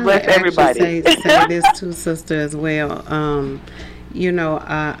 and God bless everybody. Say this too, sister, as well. You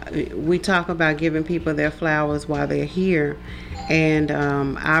know, we talk about giving people their flowers while they're here. And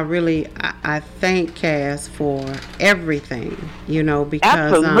I thank Cass for everything, you know,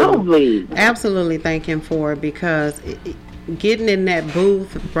 because absolutely thank him for it, because getting in that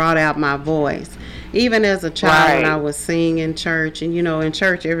booth brought out my voice. Even as a child, when I was singing in church, and you know, in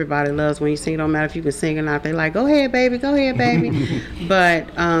church everybody loves when you sing. Don't matter if you can sing or not. They're like, "Go ahead, baby, go ahead, baby." But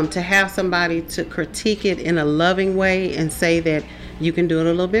to have somebody to critique it in a loving way and say that you can do it a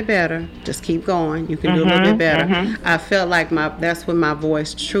little bit better, just keep going, you can do it a little bit better. I felt like that's when my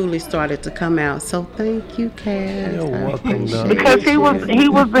voice truly started to come out. So thank you, Cass. You're welcome, because he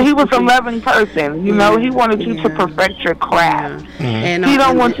was a loving person. You know, he wanted you to perfect your craft. And he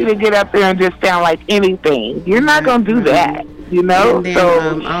don't want you to get up there and just sound like anything. You're not gonna do that. You know, and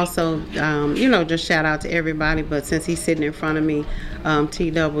then also, you know, just shout out to everybody. But since he's sitting in front of me,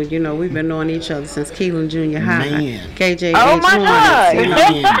 T-Double, you know, we've been knowing each other since Keelan Junior High, KJ. Oh my God! You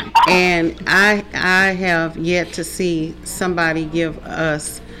know? And I have yet to see somebody give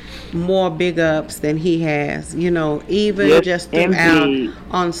us more big ups than he has. You know, even just throughout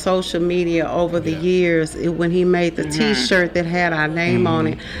on social media over the years, when he made the T-shirt that had our name on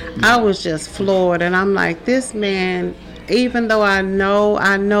it, I was just floored, and I'm like, this man. Even though I know,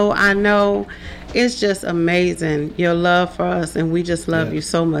 it's just amazing, your love for us, and we just love you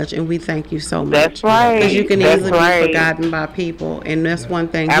so much, and we thank you so much. That's right. Because you can easily be forgotten by people, and that's one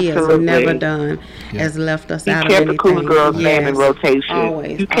thing he has never done, has left us out of anything. He kept the Cooly Girls name in rotation.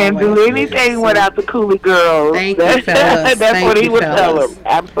 Always. You can't do anything without the Cooly Girls. Thank you, fellas. That's what he would tell them.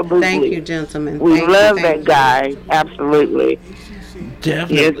 Absolutely. Thank you, gentlemen. We love that guy. Absolutely.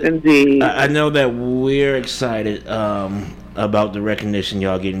 Definitely. Yes, indeed. I know that we're excited about the recognition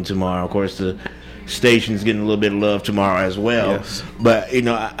y'all getting tomorrow. Of course, the station's getting a little bit of love tomorrow as well. Yes. But you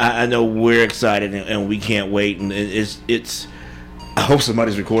know, I know we're excited, and we can't wait. And it's. I hope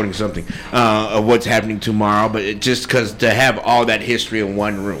somebody's recording something of what's happening tomorrow. But just because to have all that history in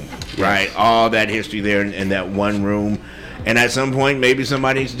one room, right? All that history there in that one room. And at some point, maybe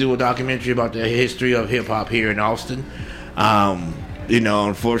somebody needs to do a documentary about the history of hip hop here in Austin. You know,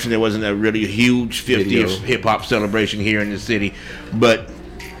 unfortunately, there wasn't a really huge 50th hip hop celebration here in the city, but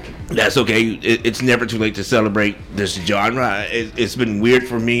that's okay. It's never too late to celebrate this genre. It's been weird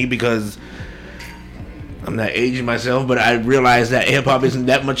for me because I'm not aging myself, but I realized that hip hop isn't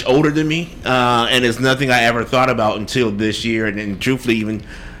that much older than me, and it's nothing I ever thought about until this year. And truthfully, even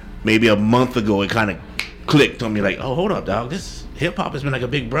maybe a month ago, it kind of clicked on me, like, oh, hold up, dog, this hip hop has been like a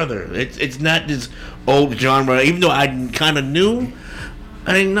big brother. It's not this old genre, even though I kind of knew.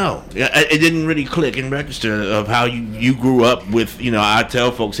 I didn't know. It didn't really click and register of how you grew up with, you know, I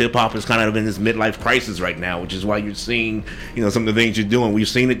tell folks hip-hop is kind of in this midlife crisis right now, which is why you're seeing, you know, some of the things you're doing. We've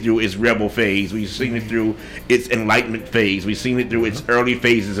seen it through its rebel phase. We've seen it through its enlightenment phase. We've seen it through its early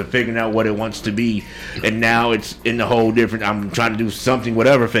phases of figuring out what it wants to be. And now it's in the whole different, I'm trying to do something,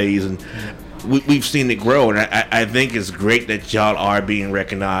 whatever phase. And we've seen it grow, and I think it's great that y'all are being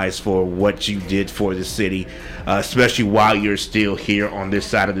recognized for what you did for the city, especially while you're still here on this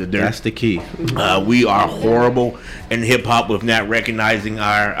side of the dirt. That's the key. We are horrible in hip hop with not recognizing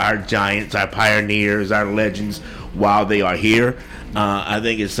our giants, our pioneers, our legends while they are here. I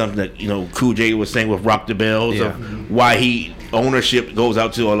think it's something that Cool J was saying with Rock the Bells, of why ownership goes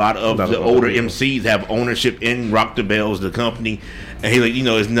out to a lot of the older MCs have ownership in Rock the Bells, the company, and he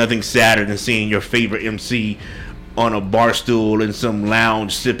there's nothing sadder than seeing your favorite MC on a bar stool in some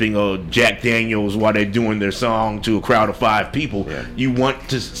lounge sipping a Jack Daniels while they're doing their song to a crowd of 5 people. Yeah. You want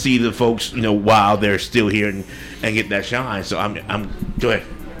to see the folks, while they're still here and get that shine. So I'm go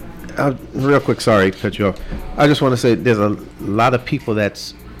ahead. Real quick, sorry to cut you off. I just want to say there's a lot of people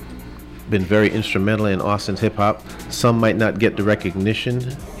that's been very instrumental in Austin's hip hop. Some might not get the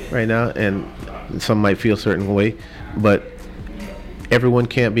recognition right now, and some might feel a certain way, but everyone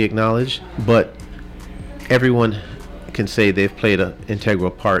can't be acknowledged. But everyone can say they've played an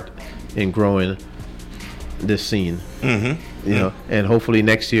integral part in growing this scene. And hopefully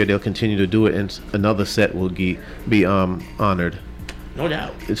next year they'll continue to do it, and another set will be honored. No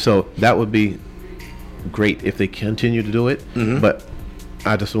doubt. So that would be great if they continue to do it. But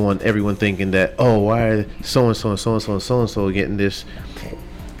I just want everyone thinking that, why are so and so and so and so and so and so getting this?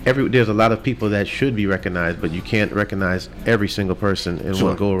 There's a lot of people that should be recognized, but you can't recognize every single person in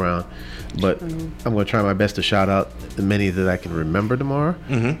one go around. But I'm going to try my best to shout out the many that I can remember tomorrow.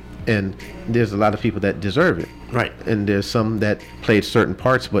 And there's a lot of people that deserve it. Right. And there's some that played certain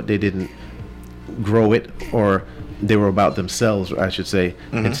parts, but they didn't grow it, or they were about themselves, I should say,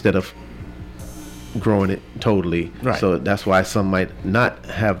 instead of growing it totally. Right. So that's why some might not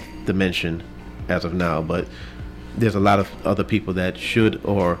have the mention as of now, but there's a lot of other people that should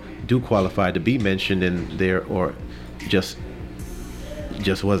or do qualify to be mentioned in there, or just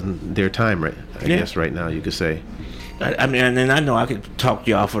wasn't their time right, I guess right now you could say. I mean, and I know I could talk to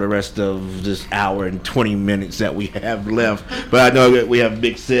y'all for the rest of this hour and 20 minutes that we have left, but I know that we have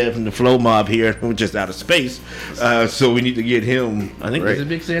Big Sid from the FLOMOB here, who's just out of space, so we need to get him. I think is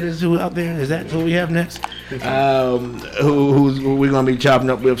Big Sid is who out there? Is that who we have next? Who we're going to be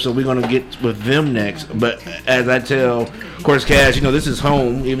chopping up with, so we're going to get with them next. But as I tell, of course, Cash, this is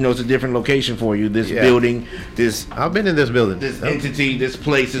home, even though it's a different location for you. This building, I've been in this building. This entity, this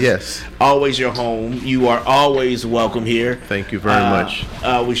place is always your home. You are always welcome here. Thank you very much.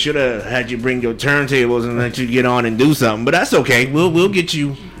 We should have had you bring your turntables and let you get on and do something, but that's okay. We'll get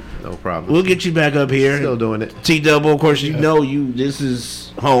you. No problem. We'll get you back up here. Still doing it. T-Double, of course, this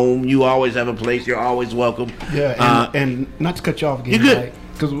is home. You always have a place. You're always welcome. Yeah, and not to cut you off again. You're good.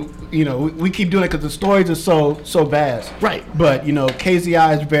 Because we keep doing it because the stories are so vast. Right. But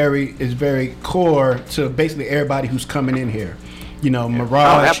KZI is very core to basically everybody who's coming in here.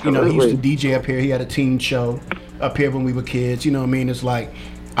 Mirage, he used to DJ up here. He had a teen show up here when we were kids. It's like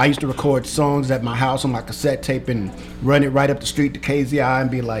I used to record songs at my house on my cassette tape and run it right up the street to KZI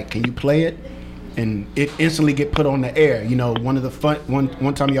and be like, "Can you play it?" And it instantly get put on the air. One of the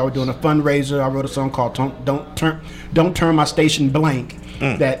one time y'all were doing a fundraiser. I wrote a song called "Don't Turn My Station Blank"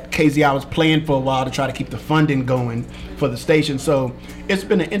 that KZI was playing for a while to try to keep the funding going for the station. So it's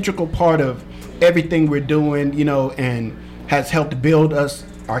been an integral part of everything we're doing, and has helped build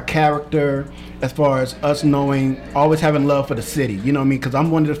our character, as far as us always having love for the city. You know what I mean? Because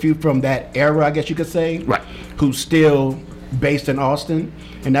I'm one of the few from that era, I guess you could say, right, who's still based in Austin.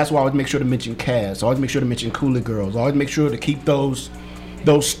 And that's why I always make sure to mention Cass. I always make sure to mention Cooly Girls. I always make sure to keep those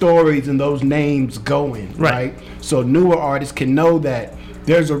stories and those names going, right? So newer artists can know that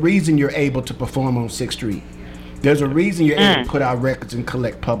there's a reason you're able to perform on 6th Street. There's a reason you're able to put out records and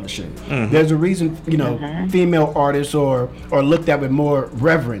collect publishing. There's a reason, female artists are looked at with more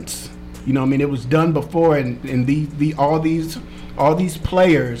reverence. It was done before, and all these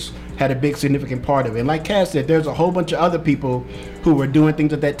players had a big significant part of it. And like Cass said, there's a whole bunch of other people who were doing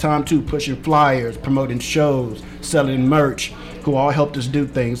things at that time too, pushing flyers, promoting shows, selling merch, who all helped us do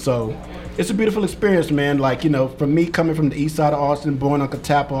things. So it's a beautiful experience, man. Like, for me, coming from the east side of Austin, born on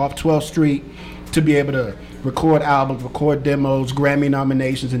Catappa off 12th Street, to be able to record albums, record demos, Grammy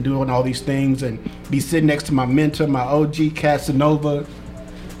nominations, and doing all these things, and be sitting next to my mentor, my OG Cassanova.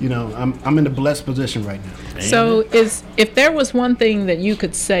 I'm in a blessed position right now. So if there was one thing that you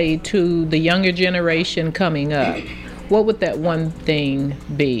could say to the younger generation coming up, what would that one thing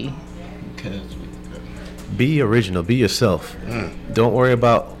be? Be original, be yourself. Don't worry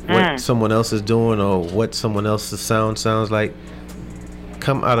about what someone else is doing or what someone else's sound sounds like.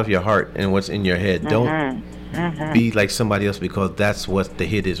 Come out of your heart and what's in your head. Don't be like somebody else, because that's what the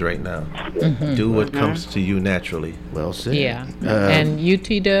hit is right now. Do what comes to you naturally. Well said. Yeah. And you,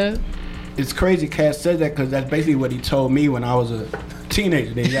 T-Dub? it's crazy Cass said that because that's basically what he told me when I was a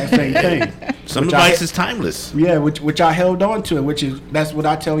teenager. The exact same thing. Some advice is timeless. Yeah, which I held on to, that's what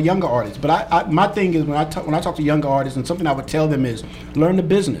I tell younger artists. But my thing is when I talk to younger artists, and something I would tell them is learn the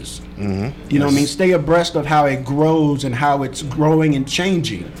business. Mm-hmm. You know what I mean? Stay abreast of how it grows and how it's growing and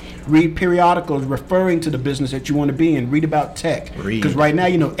changing. Read periodicals referring to the business that you want to be in. Read about tech. Because right now,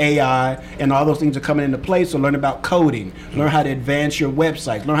 AI and all those things are coming into play. So learn about coding. Learn how to advance your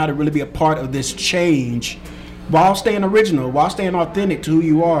website. Learn how to really be a part of this change while staying original, while staying authentic to who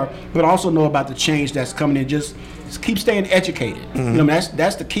you are, but also know about the change that's coming in. Just keep staying educated. Mm-hmm.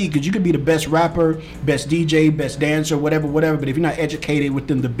 That's the key, because you could be the best rapper, best DJ, best dancer, whatever, but if you're not educated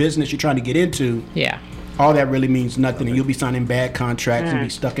within the business you're trying to get into, all that really means nothing, and you'll be signing bad contracts and be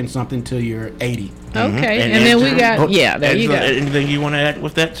stuck in something till you're 80. Okay, and then we got, there you go. Anything you want to add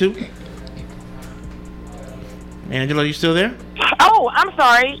with that too? Angela, you still there? Oh, I'm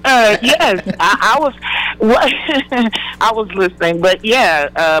sorry. Yes, I was. I was listening, but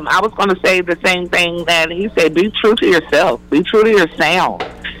I was going to say the same thing that he said. Be true to yourself. Be true to your sound.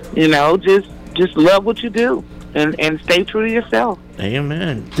 Just love what you do. And stay true to yourself.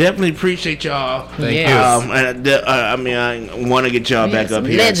 Amen. Definitely appreciate y'all. Thank you. I want to get y'all back up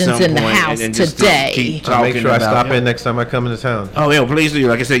here at some legends in point the house and just today. Keep I'll talking make sure I about stop in next time I come into town. Oh, yeah, please do.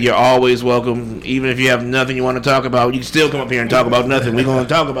 Like I said, you're always welcome. Even if you have nothing you want to talk about, you can still come up here and talk about nothing. We're going to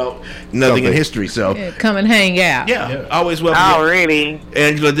talk about nothing in history. So come and hang out. Yeah, always welcome. Already.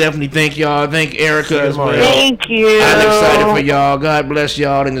 Angela, definitely thank y'all. Thank Erica as well. Thank you. I'm excited for y'all. God bless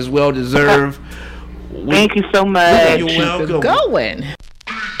y'all, and it's well deserved. Thank you so much. You're welcome. Going.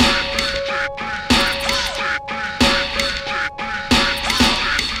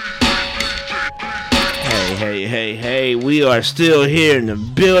 Hey, we are still here in the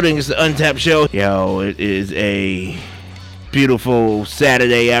building. It's the Untapped Show. Yo, it is a beautiful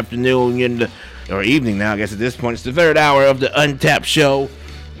Saturday afternoon or evening now, I guess at this point. It's the third hour of the Untapped Show.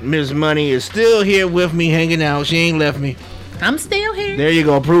 Ms. Money is still here with me, hanging out. She ain't left me. I'm still here. There you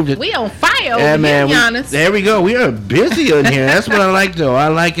go, proved it. We on fire over here, Giannis. There we go. We are busy in here. That's what I like, though. I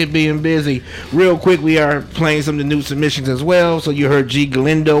like it being busy. Real quick, we are playing some of the new submissions as well. So you heard G.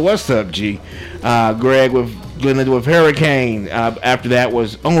 Galindo. What's up, G? Greg with Galindo with Hurricane. After that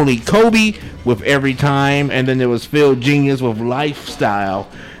was Only Kobe with Every Time. And then there was Phil Genius with Lifestyle.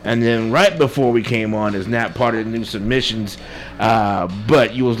 And then right before we came on is not part of the new submissions,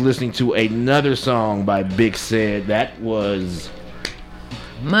 but you was listening to another song by Big Said. That was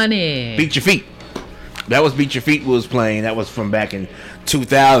Money. Beat Your Feet. That was Beat Your Feet was playing. That was from back in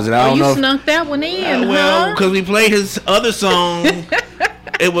 2000. I don't know. You snuck that one in, well, because we played his other song.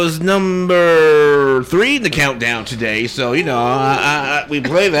 It was number 3 in the countdown today. So, we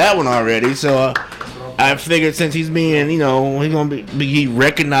played that one already. So, I figured since he's being, he's going to be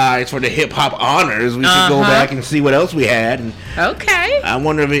recognized for the hip-hop honors, we should go back and see what else we had. And okay. I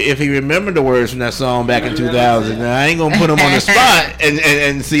wonder if he remembered the words from that song back in 2000. Now, I ain't going to put him on the spot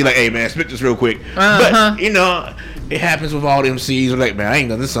and see, like, hey, man, spit this real quick. But, it happens with all the MCs. We're like, man, I ain't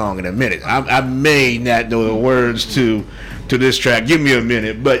done this song in a minute. I may not know the words to this track. Give me a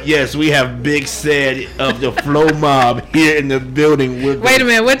minute. But, yes, we have Big Said of the FLOMOB here in the building with Wait a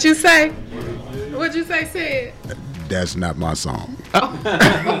minute. What you say? What'd you say, Sid? That's not my song.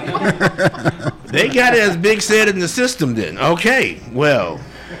 They got it as Big Said in the system then. Okay, well.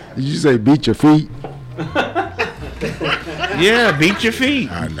 Did you say beat your feet? Yeah, beat your feet.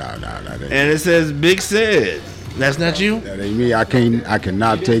 No. And it says Big Said. That's not you? That ain't me. I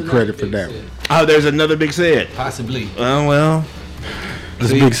cannot take credit for that one. Oh, there's another Big Said. Possibly. Oh, well.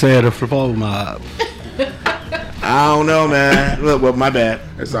 It's Big Said of FLOMOB. I don't know, man. Look, well, my bad.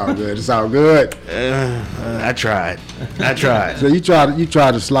 It's all good. It's all good. I tried. So you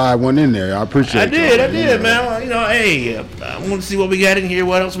tried to slide one in there. I appreciate it. I did, man. Hey, I want to see what we got in here,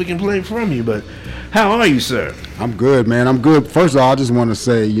 what else we can play from you. But how are you, sir? I'm good, man. I'm good. First of all, I just want to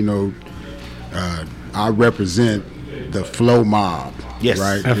say, I represent the FLOMOB. Yes.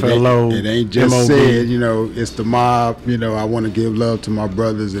 Right? FLO. It ain't just MOB. said, it's the mob. I want to give love to my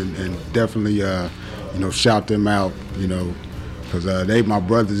brothers and definitely, shout them out, because they my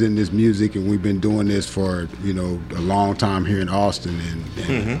brothers in this music, and we've been doing this for, a long time here in Austin, and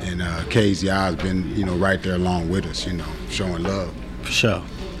KZI's been, right there along with us, showing love. For sure.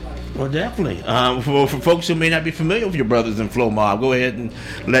 Well, definitely. For folks who may not be familiar with your brothers in FLOMOB, go ahead and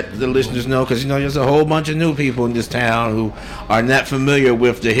let the listeners know, because there's a whole bunch of new people in this town who are not familiar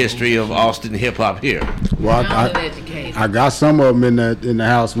with the history of Austin hip hop here. Well, I got some of them in the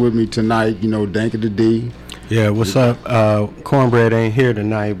house with me tonight. Dank of the D. Yeah, what's up? Cornbread ain't here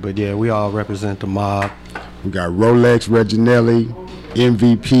tonight, but yeah, we all represent the mob. We got Rolex Reginelli.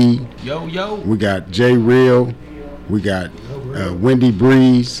 MVP. Yo. We got J Real. We got Wendy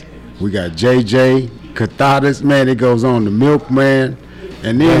Breeze. We got JJ. Cathatis, man, it goes on. The Milkman.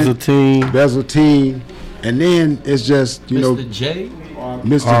 And then Bezeltine. And then it's just, Mr. J.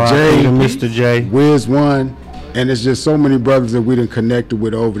 Mr. J. Mr. J. Wiz One. And it's just so many brothers that we done connected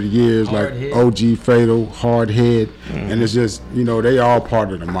with over the years, like OG Fatal, Hardhead, and it's just, they all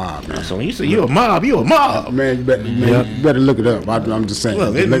part of the mob, man. So when you say you a mob, you a mob. Man, you better look it up. I'm just saying.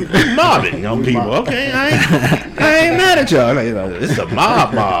 Well, it's mobbing on people. Okay, I ain't mad at y'all. It's a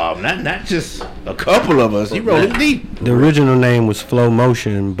mob, not just a couple of us. You rolling deep. The original name was Flow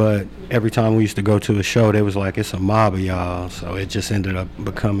Motion, but every time we used to go to a show, they was like, it's a mob of y'all. So it just ended up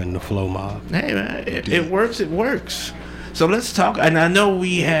becoming the Flow Mob. Hey, man, it works. So let's talk. And I know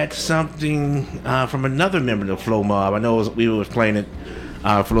we had something from another member of the Flow Mob. I know we was playing it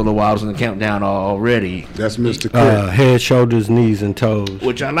for a little while. It was in the countdown already. That's Mr. Chris. Head, Shoulders, Knees, and Toes.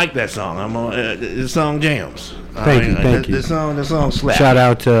 Which I like that song. I'm on the song jams. Thank you. The song slaps. Shout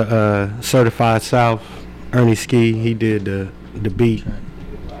out to Certified South, Ernie Ski. He did the beat.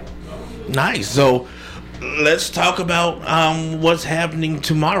 Nice. So let's talk about what's happening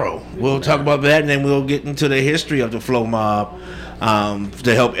tomorrow. We'll talk about that, and then we'll get into the history of the Flow Mob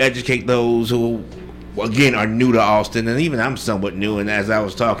to help educate those who, again, are new to Austin. And even I'm somewhat new. And as I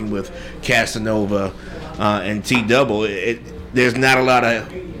was talking with Cassanova and T-Double, there's not a lot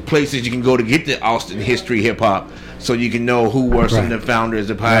of places you can go to get the Austin history hip-hop, so you can know who were some of the founders,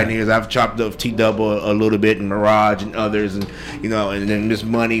 the pioneers. I've chopped up T-Double a little bit, and Mirage and others, and and then Miss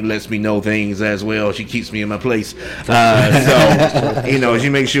Money lets me know things as well. She keeps me in my place, so she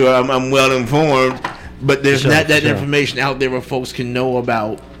makes sure I'm well informed. But there's not that information out there where folks can know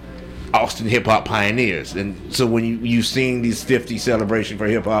about Austin hip hop pioneers. And so when you've seen these 50 celebration for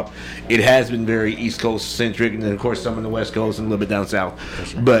hip hop, it has been very East Coast centric, and then of course some on the West Coast and a little bit down south.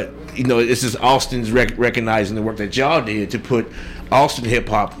 But this is Austin's recognizing the work that y'all did to put Austin hip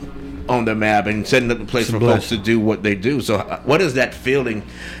hop on the map and setting up a place for folks to do what they do. So what is that feeling?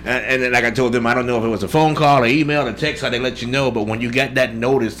 And then, like I told them, I don't know if it was a phone call, or email, or text, how they let you know, but when you got that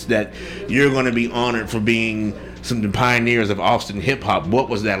notice that you're going to be honored for being some of the pioneers of Austin hip hop, what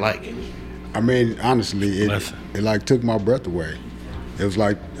was that like? I mean, honestly, it like took my breath away. It was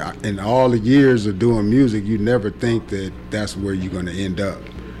like, in all the years of doing music, you never think that that's where you're going to end up.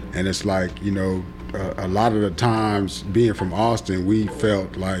 And it's like, a lot of the times being from Austin, we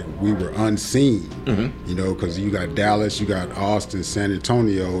felt like we were unseen, because you got Dallas, you got Austin, San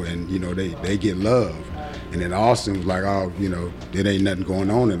Antonio, and, they get love. And then Austin was like, there ain't nothing going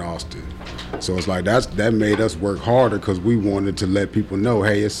on in Austin. So it's like that made us work harder, because we wanted to let people know,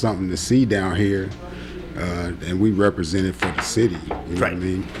 hey, it's something to see down here, and we represented for the city. You know what I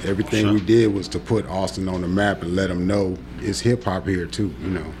mean? Everything we did was to put Austin on the map and let them know it's hip hop here too.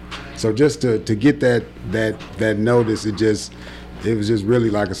 So just to get that notice, it was just really,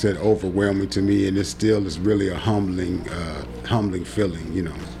 like I said, overwhelming to me, and it still is really a humbling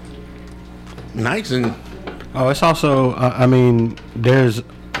feeling. Nice. And it's also,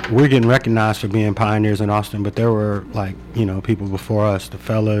 we're getting recognized for being pioneers in Austin, but there were people before us, the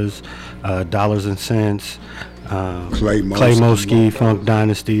Fellas, Dollars and Cents, Clay Mosky, Funk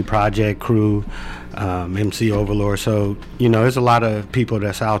Dynasty, Project Crew, MC Overlord. So there's a lot of people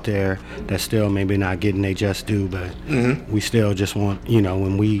that's out there that still maybe not getting they just due, but we still just want,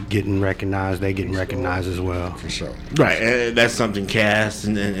 when we getting recognized, they getting recognized as well. For sure. Right, and that's something Cass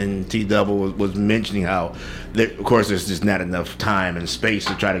and T-Double was mentioning, how of course there's just not enough time and space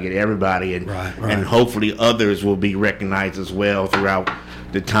to try to get everybody, and and hopefully others will be recognized as well throughout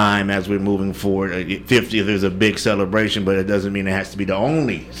the time as we're moving forward. 50th is a big celebration, but it doesn't mean it has to be the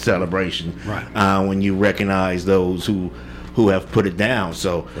only celebration. Right. When you recognize those who have put it down.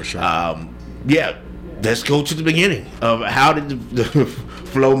 So, for sure. Let's go to the beginning of how did the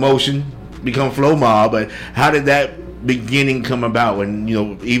Flow Motion become Flow Mob, but how did that beginning come about? When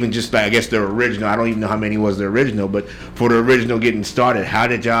even just I guess the original, I don't even know how many was the original, but for the original getting started, how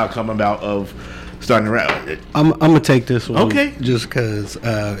did y'all come about of starting around? I'm gonna take this one. Okay. Just because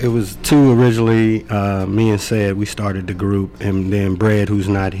it was two originally. Me and Said, we started the group, and then Brad, who's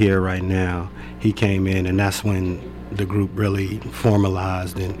not here right now, he came in, and that's when the group really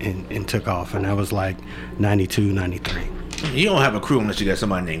formalized and took off, and that was like 92, 93. You don't have a crew unless you got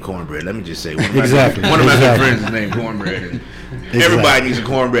somebody named Cornbread. Let me just say, one of my friends is named Cornbread. And everybody needs a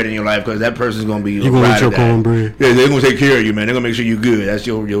cornbread in your life because that person's gonna be you gonna eat your cornbread. Yeah, they're gonna take care of you, man. They're gonna make sure you're good. That's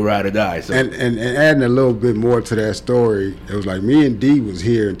your ride or die. So. And adding a little bit more to that story, it was like me and D was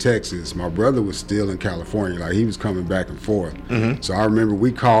here in Texas. My brother was still in California. Like he was coming back and forth. Mm-hmm. So I remember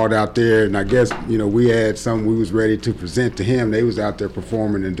we called out there, and I guess we had something we was ready to present to him. They was out there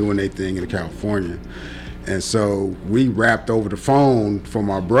performing and doing their thing in California. And so we rapped over the phone for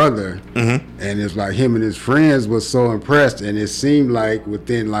my brother, and it's like him and his friends was so impressed, and it seemed like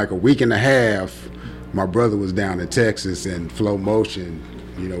within like a week and a half, my brother was down in Texas and Flow Motion.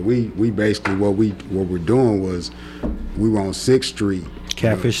 We basically what we're doing was we were on 6th Street.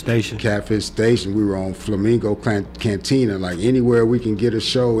 Catfish Station. We were on Flamingo Cantina, like anywhere we can get a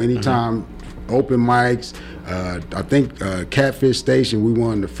show, anytime, open mics. I think Catfish Station, we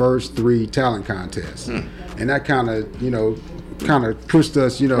won the first 3 talent contests. And that kind of pushed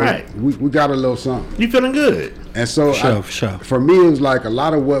us, right. we got a little something. You feeling good. And so for me, it was like a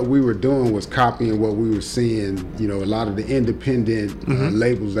lot of what we were doing was copying what we were seeing, a lot of the independent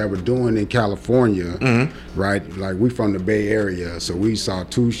labels that were doing in California, right? Like we from the Bay Area, so we saw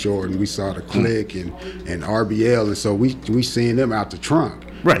Too Short and we saw The Click and RBL, and so we seeing them out the trunk.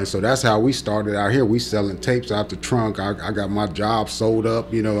 Right. And so that's how we started out here. We selling tapes out the trunk. I got my job sold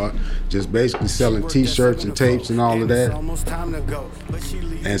up, just basically selling T-shirts and tapes and all of that.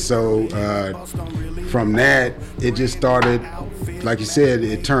 And so from that, it just started, like you said,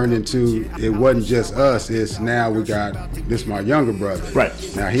 it turned into, it wasn't just us. It's now we got, this my younger brother. Right.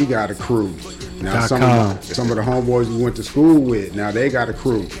 Now he got a crew. Now some of the homeboys we went to school with, now they got a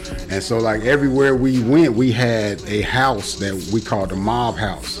crew. And so like everywhere we went, we had a house that we called the Mob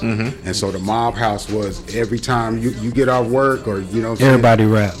House. And so the Mob House was every time you get off work or everybody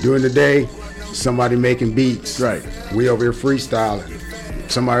rap. During the day, somebody making beats. Right. We over here freestyling.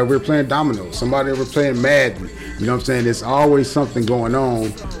 Somebody over here playing dominoes. Somebody over here playing Madden. You know what I'm saying? There's always something going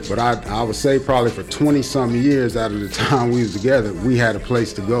on. But I would say probably for 20-something years out of the time we was together, we had a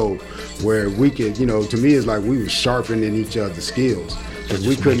place to go where we could, to me it's like we were sharpening each other's skills. Because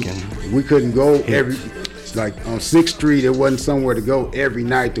we couldn't go like on 6th Street, it wasn't somewhere to go every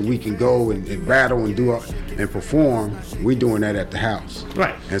night that we can go and battle and do and perform. We doing that at the house.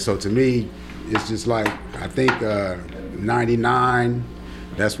 Right. And so to me, it's just like, I think 99,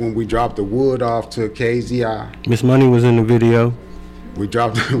 that's when we dropped the wood off to KZI. Miss Money was in the video. We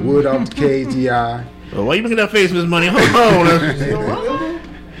dropped the wood off to KZI. Well, why you making that face, Miss Money? Hold on.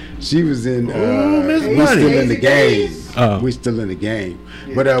 She was in. Miss we Money. still in the game. We still in the game.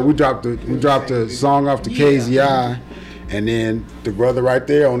 But we dropped the song off to KZI, and then the brother right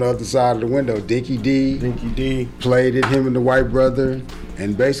there on the other side of the window, Dinky D, played it. Him and the white brother,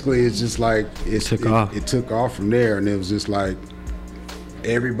 and basically it's just like it took off from there, and it was just like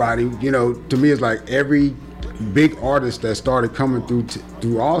everybody. To me, it's like every big artist that started coming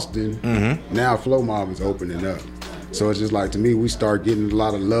through Austin. Now FLOMOB is opening up. So it's just like, to me, we started getting a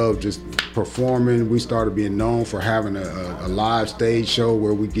lot of love just performing. We started being known for having a live stage show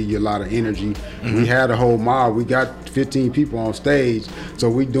where we give you a lot of energy. We had a whole mob. We got 15 people on stage. So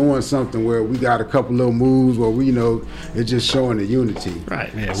we doing something where we got a couple little moves where we it's just showing the unity.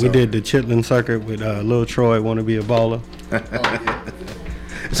 Right. Yeah, we did the Chitlin circuit with Lil Troy, Wanna Be a Baller.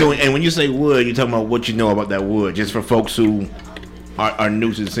 So, and when you say wood, you're talking about what you know about that wood, just for folks who are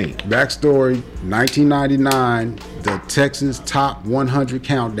new to the scene. Backstory, 1999, the Texas Top 100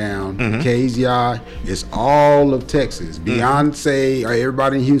 Countdown, KZI, is all of Texas. Beyonce,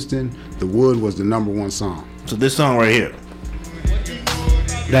 everybody in Houston, The Wood was the #1 song. So this song right here.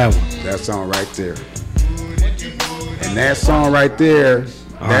 That one. That song right there. And that song right there,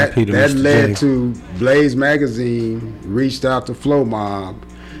 that led to Blaze Magazine reached out to FLOMOB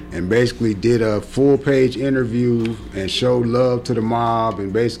and basically did a full-page interview and showed love to the mob,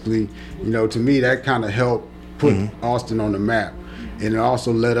 and basically, to me, that kind of helped put Austin on the map. And it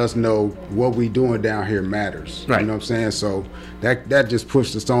also let us know what we doing down here matters. Right. You know what I'm saying? So that just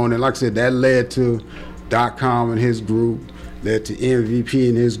pushed us on. And like I said, that led to .com and his group, led to MVP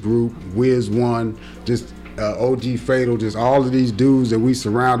and his group, Wiz One, just OG Fatal, just all of these dudes that we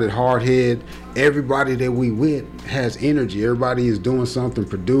surrounded, Hardhead. Everybody that we with has energy. Everybody is doing something,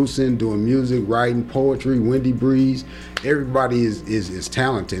 producing, doing music, writing, poetry, Windy Breeze. Everybody is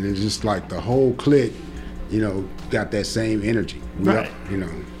talented. It's just like the whole clique, got that same energy. Right.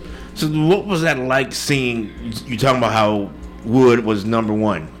 So what was that like seeing, you talking about how Wood was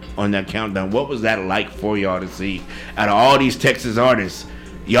 #1 on that countdown. What was that like for y'all to see? Out of all these Texas artists,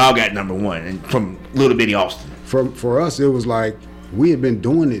 y'all got #1 and from little bitty Austin. For us, it was like we had been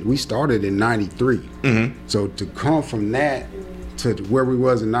doing it. We started in '93, so to come from that to where we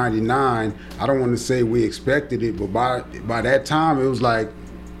was in '99, I don't want to say we expected it, but by that time it was like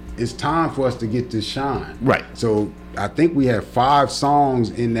it's time for us to get this shine. Right. So I think we had 5 songs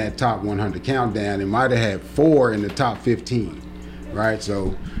in that top 100 countdown, and might have had 4 in the top 15. Right.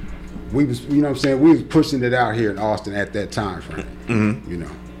 So we was, you know what I'm saying, we was pushing it out here in Austin at that time frame. You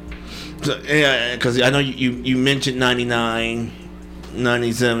know. So, yeah, because I know you mentioned 99,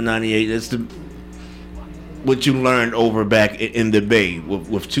 97, 98. That's what you learned over back in the Bay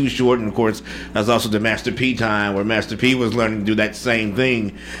with Too Short, and of course that's also the Master P time where Master P was learning to do that same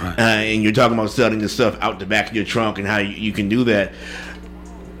thing. Right. And you're talking about selling the stuff out the back of your trunk and how you can do that.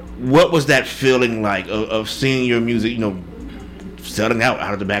 What was that feeling like of seeing your music, you know, selling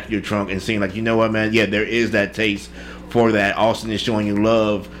out of the back of your trunk and seeing like, you know what, man, yeah, there is that taste for that. Austin is showing you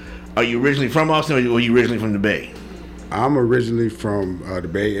love. Are you originally from Austin, or are you originally from the Bay? I'm originally from the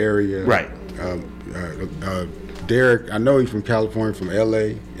Bay Area. Right. Derek, I know he's from California, from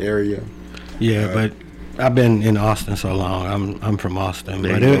LA area. Yeah, but I've been in Austin so long. I'm from Austin,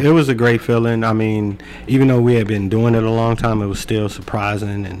 but it was a great feeling. I mean, even though we had been doing it a long time, it was still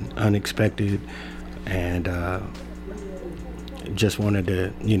surprising and unexpected, and just wanted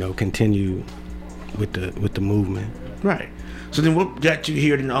to, you know, continue with the movement. Right. So then, what got you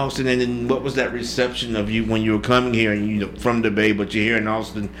here in Austin, and then what was that reception of you when you were coming here, and you from the Bay, but you're here in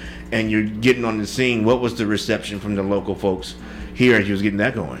Austin, and you're getting on the scene? What was the reception from the local folks here as you was getting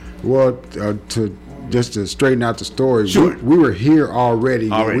that going? Well, to straighten out the story, sure. we were here already.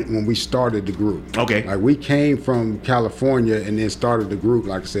 When we started the group. Okay. Like we came from California and then started the group,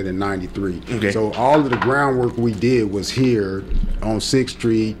 like I said, in '93. Okay. So all of the groundwork we did was here on 6th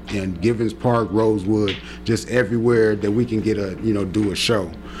Street and Givens Park, Rosewood, just everywhere that we can get do a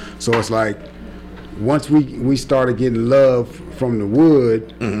show. So it's like once we started getting love from the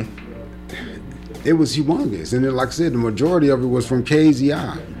wood, it was humongous. And then, like I said, the majority of it was from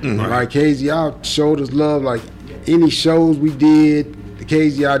KZI. Right? KZI showed us love. Like any shows we did, the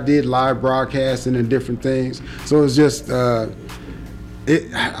KZI did live broadcasting and different things. So it's just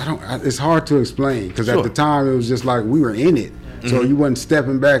it's hard to explain, because at the time it was just like we were in it. So you wasn't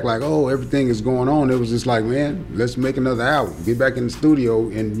stepping back like, oh, everything is going on. It was just like, man, let's make another album, get back in the studio,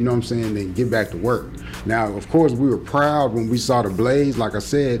 and you know what I'm saying, and get back to work. Now, of course, we were proud when we saw the blaze. Like I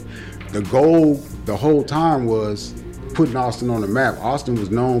said, the goal the whole time was putting Austin on the map. Austin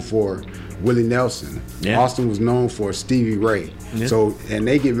was known for Willie Nelson. Yeah. Austin was known for Stevie Ray. Yeah. So, and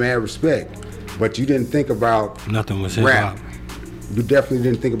they get mad respect, but you didn't think about nothing was rap. hip-hop. You definitely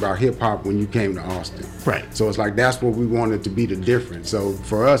didn't think about hip-hop when you came to Austin. Right. So it's like that's what we wanted to be the difference. So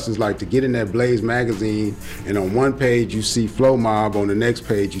for us, it's like to get in that Blaze magazine, and on one page you see FLOMOB, on the next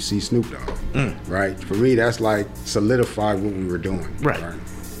page you see Snoop Dogg. Right? For me, that's like solidified what we were doing. Right.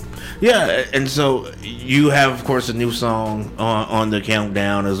 Yeah, and so you have, of course, a new song on the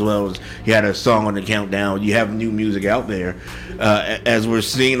countdown, as well as you had a song on the countdown. You have new music out there. As we're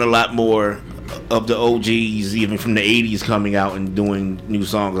seeing a lot more of the OGs, even from the 80s, coming out and doing new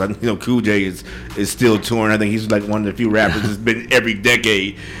songs. I know Cool J is still touring. I think he's like one of the few rappers that's been every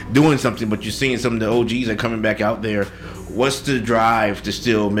decade doing something, but you're seeing some of the OGs are coming back out there. What's the drive to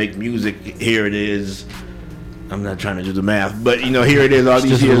still make music? Here it is. I'm not trying to do the math, but here it is. All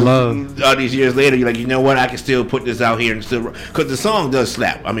these years later, you're like, you know what? I can still put this out here and still, because the song does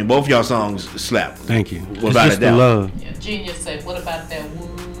slap. I mean, both y'all songs slap. Thank you. Without it's just a doubt. The love. Yeah, Genius said, "What about that woo?"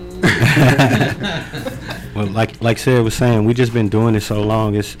 Well, like Sarah was saying, we just been doing it so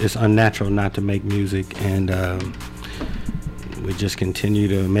long. It's unnatural not to make music, and we just continue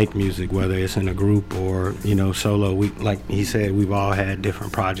to make music, whether it's in a group or solo. We, like he said, we've all had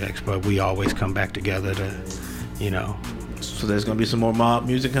different projects, but we always come back together to. So there's gonna be some more mob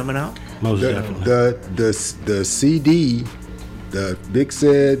music coming out? Most definitely. The CD, the Big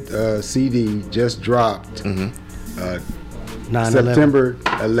Said CD just dropped September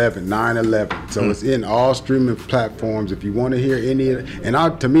 11, 9/11. So it's in all streaming platforms. If you want to hear any of it,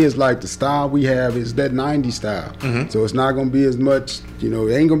 and to me, it's like the style we have is that 90s style. So it's not gonna be as much, it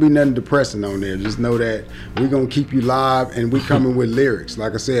ain't gonna be nothing depressing on there. Just know that we're gonna keep you live, and we coming with lyrics.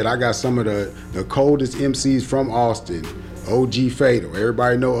 Like I said, I got some of the coldest MCs from Austin. OG Fatal.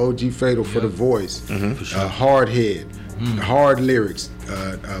 Everybody know OG Fatal for the voice. Hard Head, hard lyrics.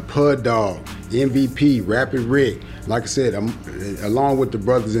 Pud Dog, MVP, Rapid Rick. Like I said, I'm along with the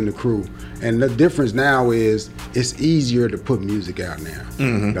brothers in the crew. And the difference now is it's easier to put music out now.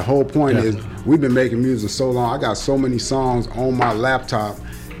 The whole point is we've been making music so long. I got so many songs on my laptop.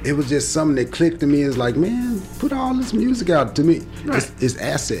 it was just something that clicked to me. It's like, man, put all this music out. To me, it's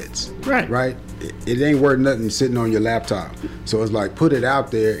assets, right? It ain't worth nothing sitting on your laptop. So it's like, put it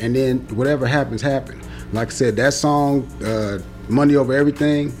out there, and then whatever happens, happen. Like I said, that song, Money Over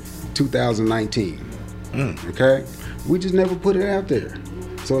Everything, 2019. Okay, we just never put it out there.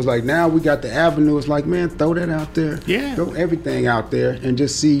 So it's like, now we got the avenue. It's like, man, throw that out there. Yeah. Throw everything out there and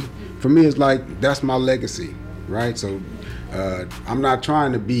just see. For me, it's like, that's my legacy, right? So I'm not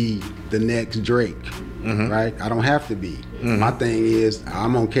trying to be the next Drake, right? I don't have to be. My thing is,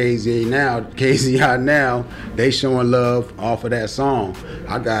 I'm on KZI now. They showing love off of that song.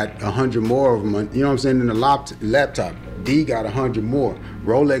 I got 100 more of them. You know what I'm saying? In the laptop. D got 100 more.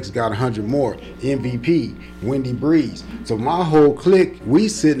 Rolex got 100 more. MVP, Wendy Breeze. So my whole clique, we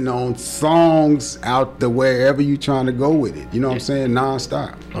sitting on songs out the wherever you trying to go with it. You know what I'm saying?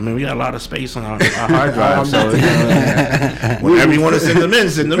 Non-stop. I mean, we got a lot of space on our hard drive, so whenever you want to send them in,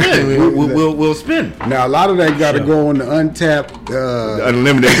 we'll spin. Now a lot of that got to go on the Untapped,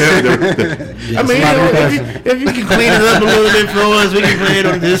 unlimited. I mean, if you can clean it up a little bit for us, we can play it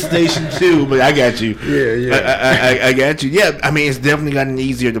on this station too. But I got you. Yeah. I got you. Yeah, I mean, it's definitely gotten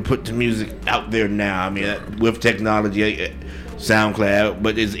easier to put the music out there now. I mean, with technology, SoundCloud,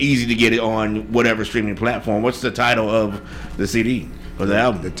 but it's easy to get it on whatever streaming platform. What's the title of the CD or the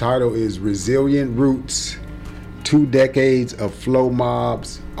album? The title is Resilient Roots, 2 Decades of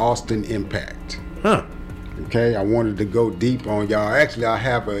FLOMOB's Austin Impact. Huh. Okay, I wanted to go deep on y'all. Actually, I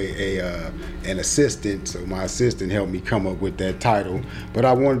have an assistant, so my assistant helped me come up with that title. But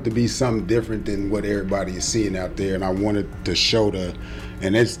I wanted to be something different than what everybody is seeing out there, and I wanted to show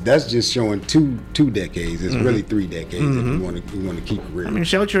and that's just showing two decades. It's really 3 decades if you want to keep it real. I mean,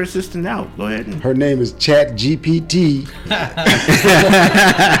 shout your assistant out. Go ahead. Her name is Chat GPT.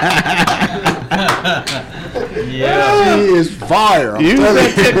 Yeah. She is fire. Use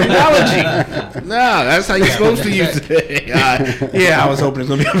that technology. No, that's how you're supposed to use it. Yeah, I was hoping it's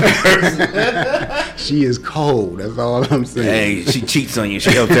going to be a person. She is cold. That's all I'm saying. Hey, she cheats on you.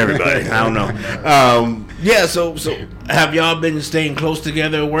 She helps everybody. I don't know. Yeah, so have y'all been staying close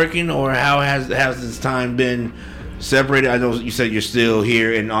together working, or how has this time been separated? I know you said you're still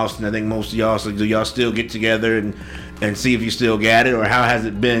here in Austin. I think most of y'all, so do y'all still get together and see if you still got it, or how has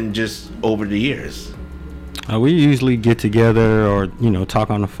it been just over the years? We usually get together or, talk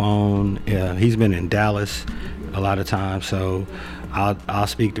on the phone. He's been in Dallas a lot of times, so I'll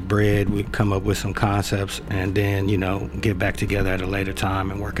speak to Bread. We come up with some concepts and then, get back together at a later time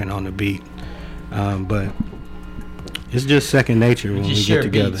and working on the beat. But it's just second nature when we get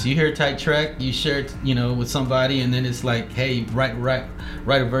together. Beats. You hear a tight track, you share it, with somebody, and then it's like, hey, write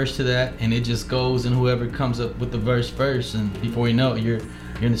a verse to that, and it just goes, and whoever comes up with the verse first, and before you know it, you're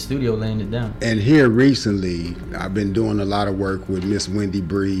in the studio laying it down. And here recently, I've been doing a lot of work with Miss Wendy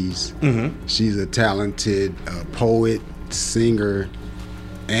Breeze. She's a talented poet, singer,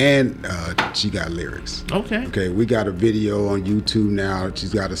 and she got lyrics. Okay, we got a video on YouTube now.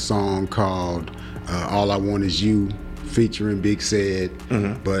 She's got a song called All I Want Is You, featuring Big Said.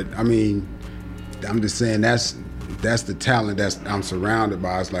 But I mean, I'm just saying that's the talent I'm surrounded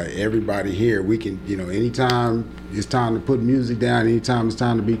by. It's like everybody here, we can, anytime it's time to put music down, anytime it's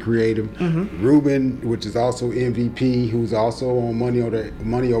time to be creative. Ruben, which is also MVP, who's also on Money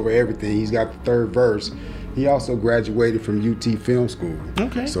Over Everything, he's got the 3rd verse. He also graduated from UT Film School.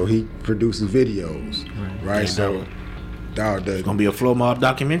 Okay. So he produces videos, right? So there's gonna be a FLOMOB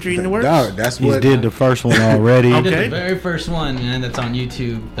documentary in the works. That's what he did the first one already. He did the very first one, and that's on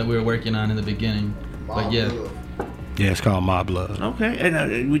YouTube that we were working on in the beginning. But yeah, it's called Mob Love. Okay,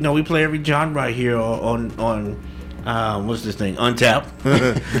 and we know we play every genre here on what's this thing? Untapped.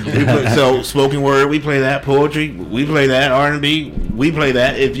 So spoken word, we play that. Poetry, we play that. R&B, we play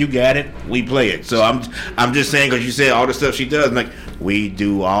that. If you got it, we play it. So I'm just saying, because you said all the stuff she does, like we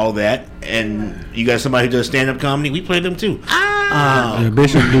do all that, and you got somebody who does stand-up comedy, we play them too.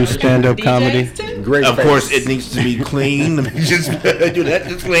 Bishop do stand-up comedy. Great. Of course, it needs to be clean. Let me just do that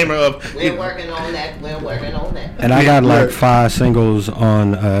disclaimer of we're working on that. And I got like 5 singles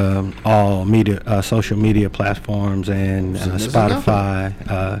on all media, social media platforms and Spotify.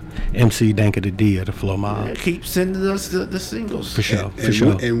 MC Danka the D of the FLOMOB. Yeah, keep sending us the singles. For sure.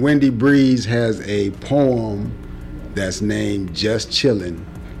 And Wendy Breeze has a poem that's named Just Chillin'.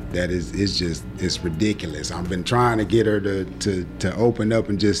 That it's ridiculous. I've been trying to get her to open up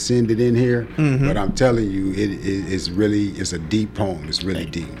and just send it in here, but I'm telling you, it's a deep poem. It's really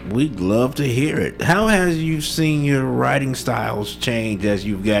deep. We'd love to hear it. How has you seen your writing styles change as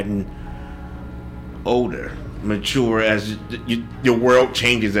you've gotten older? mature as your world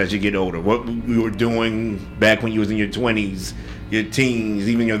changes as you get older? What you were doing back when you was in your 20s, your teens,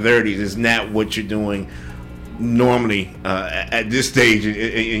 even your 30s is not what you're doing normally at this stage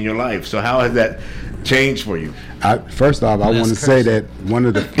in your life. So how has that changed for you? First off, I want to say that one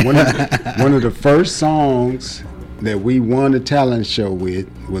of the first songs that we won a talent show with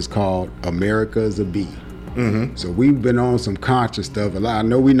was called "America's a Bee." Mm-hmm. So we've been on some conscious stuff a lot. I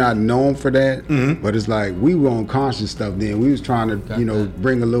know we're not known for that, but it's like we were on conscious stuff then. We was trying to,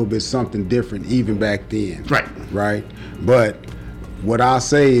 bring a little bit something different even back then. Right. But what I'll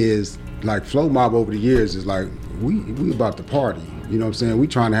say is, like, FLOMOB over the years is like, we about to party. You know what I'm saying? We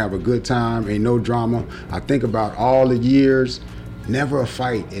trying to have a good time, ain't no drama. I think about all the years, never a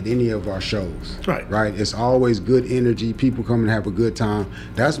fight at any of our shows. Right. It's always good energy, people come and have a good time.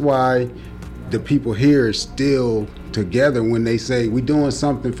 That's why the people here are still together when they say we doing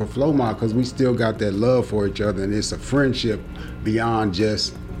something for FLOMOB, because we still got that love for each other, and it's a friendship beyond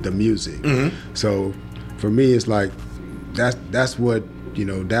just the music. So for me, it's like that's what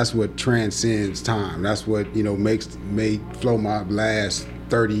that's what transcends time. That's what made FLOMOB last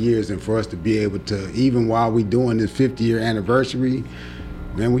 30 years, and for us to be able to, even while we doing this 50-year anniversary,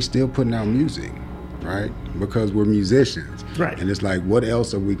 man, we still putting out music, right? Because we're musicians. Right. And it's like, what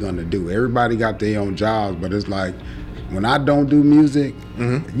else are we gonna do? Everybody got their own jobs, but it's like, when I don't do music,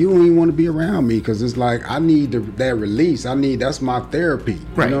 you don't even want to be around me, because it's like, I need that release. That's my therapy.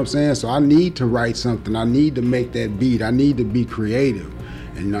 Right. You know what I'm saying? So I need to write something. I need to make that beat. I need to be creative,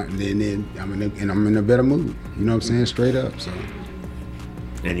 and then I'm in a better mood. You know what I'm saying? Straight up. So.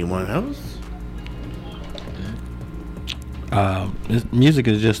 Anyone else? Music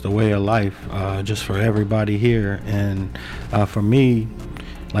is just a way of life, just for everybody here, and for me,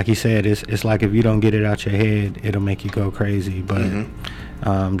 like he said, it's like if you don't get it out your head, it'll make you go crazy. But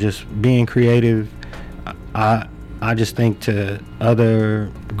just being creative, I just think to other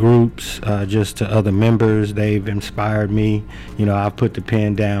groups, just to other members, they've inspired me. I've put the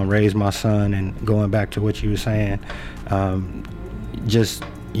pen down, raised my son, and going back to what you were saying, just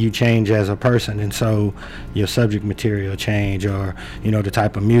you change as a person, and so your subject material change, or the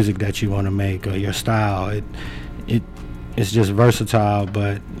type of music that you want to make, or your style. It's just versatile,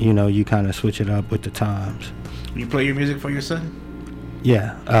 but you kind of switch it up with the times. You play your music for your son?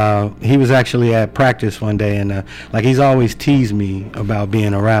 Yeah, he was actually at practice one day, and he's always teased me about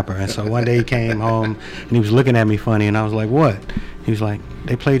being a rapper, and so one day he came home and he was looking at me funny, and I was like, "What?" He was like,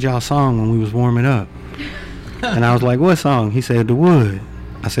 "They played y'all song when we was warming up," and I was like, "What song?" He said, "The Wood."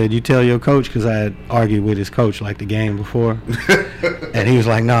 I said, "You tell your coach," because I had argued with his coach the game before. And he was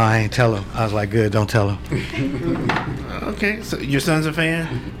like, "No, I ain't tell him." I was like, "Good, don't tell him." Okay, so your son's a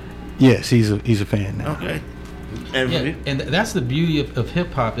fan? Yes, he's a fan now. Okay. And that's the beauty of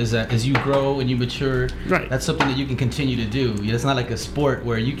hip hop, is that as you grow and you mature, that's something that you can continue to do. It's not like a sport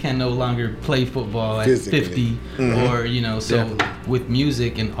where you can no longer play football at 50, or So with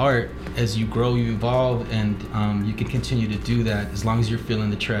music and art, as you grow, you evolve, and you can continue to do that as long as you're feeling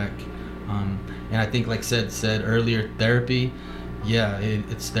the track. And I think, like said earlier, therapy. Yeah,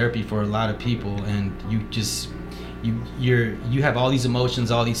 it's therapy for a lot of people, and you have all these emotions,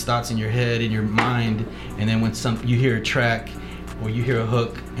 all these thoughts in your head, in your mind, and then when you hear a track or you hear a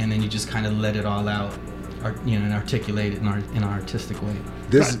hook, and then you just kind of let it all out, and articulate it in an artistic way.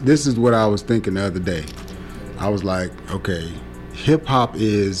 This is what I was thinking the other day. I was like, okay, hip hop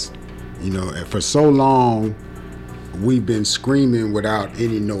is, for so long we've been screaming without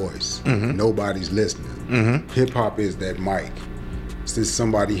any noise. Nobody's listening. Hip hop is that mic. Since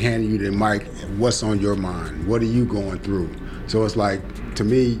somebody handed you the mic, what's on your mind? What are you going through? So it's like, to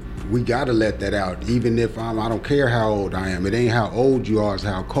me, we gotta let that out. Even if I don't care how old I am. It ain't how old you are, it's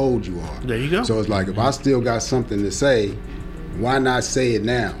how cold you are. There you go. So it's like, if I still got something to say, why not say it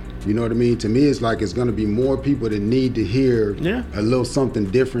now? You know what I mean? To me, it's like, it's gonna be more people that need to hear a little something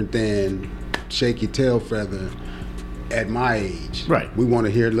different than shake your tail feather at my age. Right. We want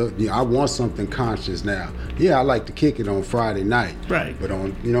to hear, I want something conscious now. Yeah, I like to kick it on Friday night. Right. But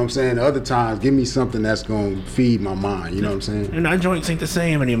on, you know what I'm saying, other times, give me something that's going to feed my mind. You know what I'm saying? And our joints ain't the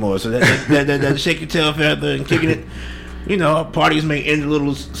same anymore. So that shake your tail feather and kicking it, parties may end a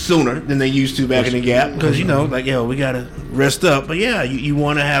little sooner than they used to back in the Gap. Because, we got to rest up. But yeah, you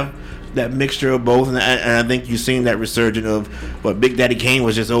want to have that mixture of both, and I think you've seen that resurgence of what Big Daddy Kane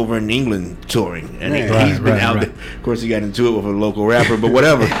was just over in England touring, and he's been out there. Of course, he got into it with a local rapper, but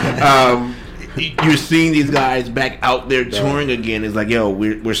whatever. You're seeing these guys back out there touring again. It's like,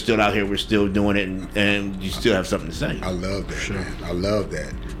 we're still out here, we're still doing it, and you still have something to say. I love that, man. I love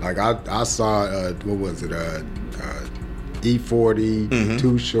that. Like I saw, what was it? E40,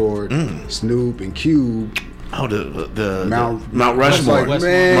 Too Short, Snoop, and Cube Oh, the Mount Rushmore. Like,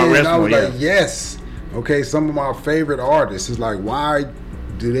 man, Mount Rushmore, I was yeah. like, yes. Okay, some of my favorite artists is like, why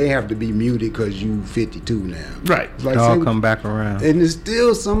do they have to be muted because you 52 now? Right. It's like, They all come back around. and it's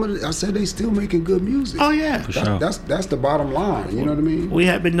still some of I said they still making good music. Oh yeah, For sure. That's the bottom line. You know what I mean? We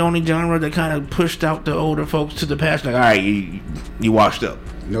have been the only genre that kind of pushed out the older folks to the past. Like, all right, you washed up.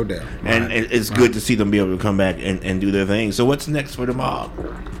 No doubt. And it's good to see them be able to come back and do their thing. So what's next for the mob?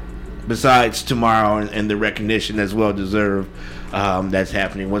 Besides tomorrow and the recognition that's well deserved that's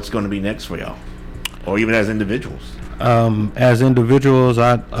happening, what's going to be next for y'all? Or even as individuals? As individuals,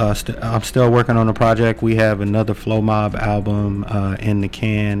 I'm still working on a project. We have another FLOMOB album in the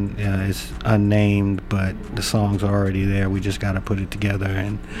can. It's unnamed, but the songs are already there. We just got to put it together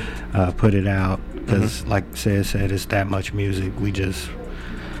and put it out. Because, like Sid said, it's that much music. We just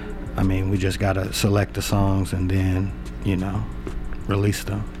got to select the songs and then, release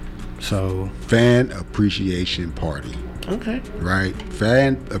them. So, Fan Appreciation Party. Okay. Right?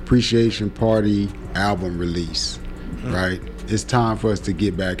 Fan Appreciation Party album release. Right? It's time for us to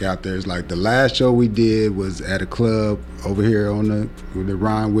get back out there. It's like the last show we did was at a club over here on the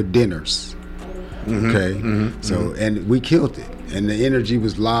Rhine with Dinners. Okay? So, and we killed it. And the energy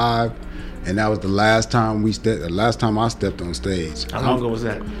was live. And that was the last time I stepped on stage. How long ago was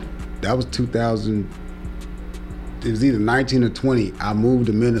that? That was 2000. It was either 19 or 20. I moved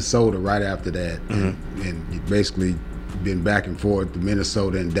to Minnesota right after that, and basically been back and forth to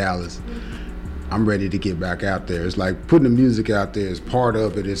Minnesota and Dallas. I'm ready to get back out there. It's like putting the music out there is part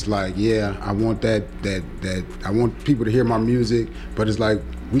of it. It's like, yeah, I want that I want people to hear my music, but it's like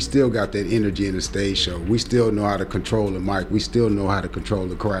we still got that energy in the stage show. We still know how to control the mic. We still know how to control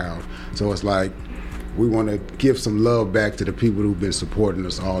the crowd. So it's like we want to give some love back to the people who've been supporting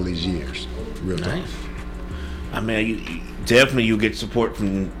us all these years. Real nice. I mean, definitely you get support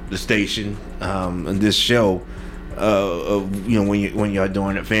from the station and this show. When you're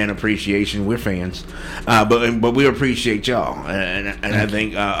doing it, fan appreciation, we're fans, but we appreciate y'all, and I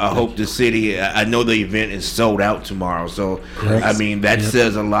think I hope the city. I know the event is sold out tomorrow, so Correct. I mean that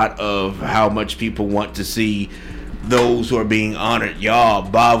says a lot of how much people want to see those who are being honored. Y'all,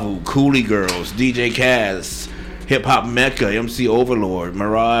 Bavu, Cooly Girls, DJ Kaz, Hip Hop Mecca, MC Overlord,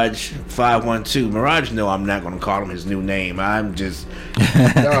 Mirage 512. Mirage, no, I'm not going to call him his new name. I'm just,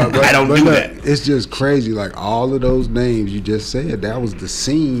 I don't do that. It's just crazy. Like all of those names you just said, that was the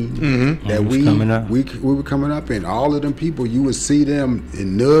scene that we were coming up in. All of them people, you would see them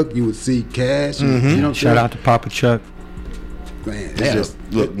in Nook, you would see Cash. You know, shout out to Papa Chuck. Man, it's just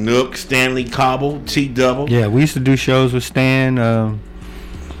look, Nook, Stanley Cobble, T Double. Yeah, we used to do shows with Stan and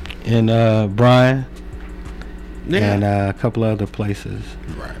Brian. Yeah. And a couple other places.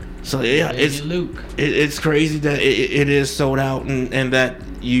 Right. So yeah, it's crazy that it is sold out and that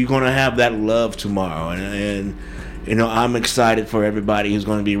you're gonna have that love tomorrow, and I'm excited for everybody who's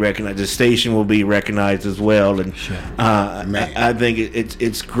going to be recognized. The station will be recognized as well, and I think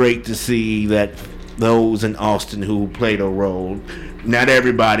it's great to see that those in Austin who played a role. Not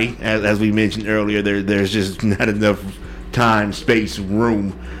everybody, as we mentioned earlier, there's just not enough time, space,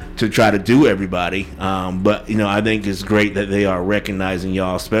 room to try to do everybody, but I think it's great that they are recognizing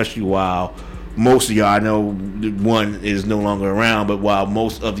y'all, especially while most of y'all, I know one is no longer around, but while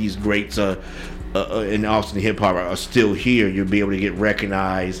most of these greats in Austin hip hop are still here, you'll be able to get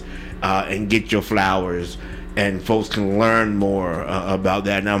recognized and get your flowers, and folks can learn more about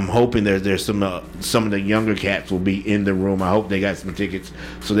that. And I'm hoping there's some of the younger cats will be in the room. I hope they got some tickets,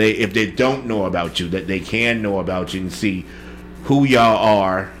 so if they don't know about you, that they can know about you and see who y'all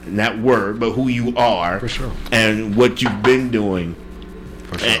are, not word, but who you are, for sure, and what you've been doing,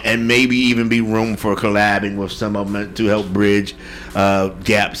 for sure. And maybe even be room for collabing with some of them to help bridge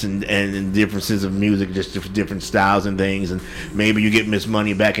gaps and differences of music, just different styles and things, and maybe you get Miss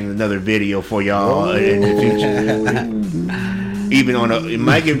Money back in another video for y'all in the future. Even on it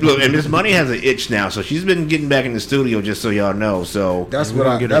might get look, and Miss Money has an itch now, so she's been getting back in the studio, just so y'all know. So that's what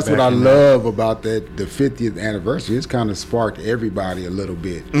I love about the 50th anniversary. It's kind of sparked everybody a little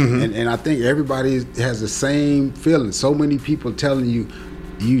bit, and I think everybody has the same feeling. So many people telling you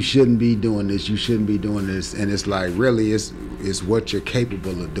shouldn't be doing this, you shouldn't be doing this, and it's like really it's what you're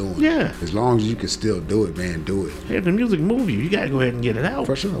capable of doing. Yeah. As long as you can still do it, man, do it. If the music move you gotta go ahead and get it out.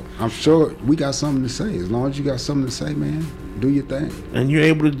 For sure. I'm sure we got something to say. As long as you got something to say, man, do your thing. And you're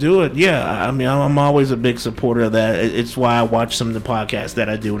able to do it. Yeah, I mean, I'm always a big supporter of that. It's why I watch some of the podcasts that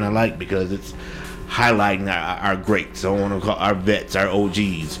I do and I like, because it's highlighting our greats. I want to call our vets, our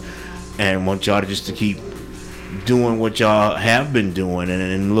OGs, and want y'all to just to keep doing what y'all have been doing,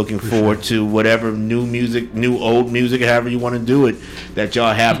 and looking forward to whatever new music, new old music, however you want to do it, that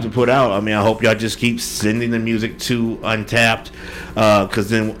y'all have to put out. I mean, I hope y'all just keep sending the music to Untapped, because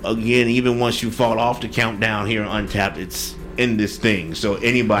then again, even once you fall off the countdown here on Untapped, it's in this thing, so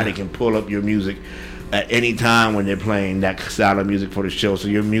anybody can pull up your music at any time when they're playing that style of music for the show, so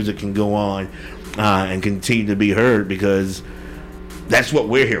your music can go on and continue to be heard, because that's what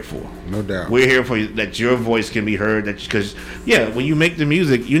we're here for. No doubt. We're here for that your voice can be heard. That because when you make the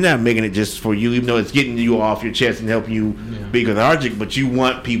music, you're not making it just for you, even though it's getting you off your chest and helping you be cathartic. But you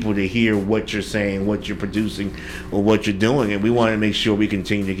want people to hear what you're saying, what you're producing, or what you're doing, and we want to make sure we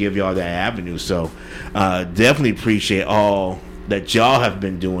continue to give y'all that avenue. So definitely appreciate all that y'all have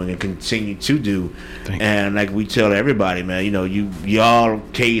been doing and continue to do. And like we tell everybody, man, y'all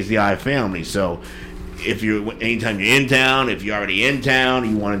KZI family. So if anytime you're in town, if you're already in town,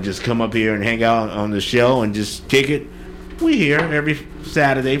 you want to just come up here and hang out on the show and just kick it, we here every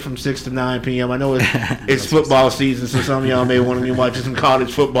Saturday from 6 to 9 p.m. I know it's football season, so some of y'all may want to be watching some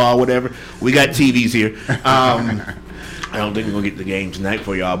college football, whatever. We got TVs here. I don't think we're going to get the game tonight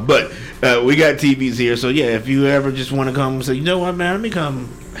for y'all, but we got TVs here. So, if you ever just want to come and say, you know what, man, let me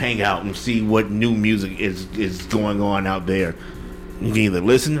come hang out and see what new music is going on out there. You can either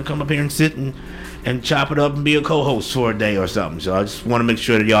listen or come up here and sit and chop it up and be a co-host for a day or something. So I just want to make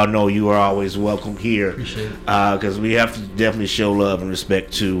sure that y'all know you are always welcome here. Appreciate it. Because we have to definitely show love and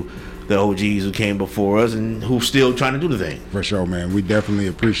respect to the OGs who came before us and who's still trying to do the thing. For sure, man. We definitely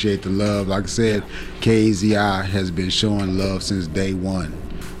appreciate the love. Like I said, KZI has been showing love since day one.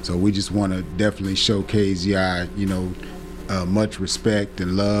 So we just want to definitely show KZI, much respect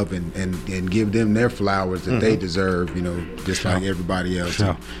and love and give them their flowers that they deserve, just like everybody else.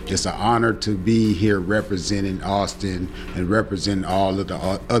 Sure. It's an honor to be here representing Austin and representing all of the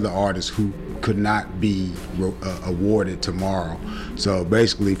other artists who could not be awarded tomorrow. So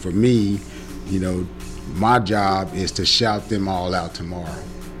basically for me, my job is to shout them all out tomorrow,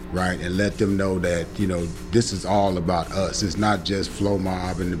 right? And let them know that, this is all about us. It's not just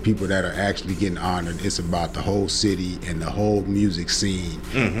FLOMOB and the people that are actually getting honored. It's about the whole city and the whole music scene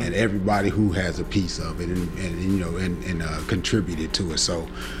and everybody who has a piece of it and contributed to it. So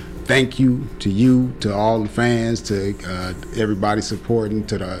thank you, to all the fans, to everybody supporting,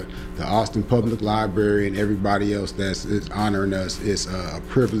 to the Austin Public Library and everybody else that's honoring us. It's a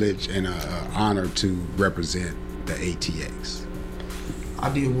privilege and an honor to represent the ATX. I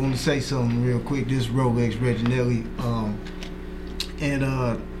did want to say something real quick. This is Rolex Reginelli, and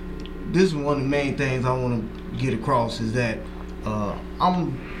this is one of the main things I want to get across is that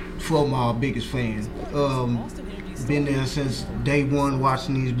I'm FLOMOB biggest fan. Been there since day one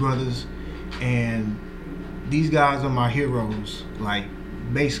watching these brothers, and these guys are my heroes. Like,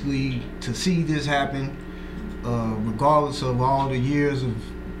 basically, to see this happen, regardless of all the years of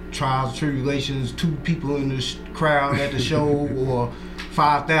trials, tribulations, 2 people in the crowd at the show or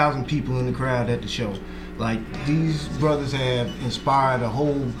 5,000 people in the crowd at the show. Like, these brothers have inspired a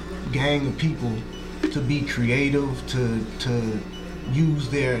whole gang of people to be creative, to use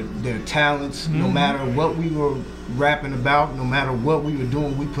their talents. No matter what we were rapping about, no matter what we were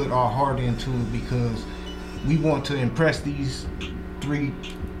doing, we put our heart into it because we want to impress these 3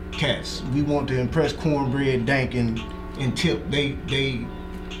 cats. We want to impress Cornbread, Dank, and Tip. They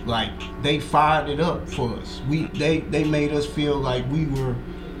fired it up for us. They made us feel like we were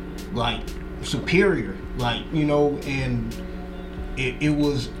like superior, and it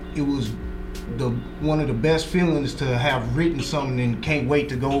was one of the best feelings to have written something and can't wait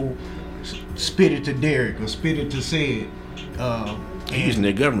to go spit it to Derek or spit it to Sid. You're using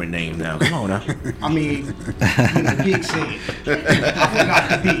their government names now. Come on now. I mean, Big Sid. I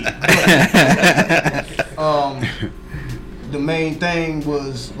forgot the B. The main thing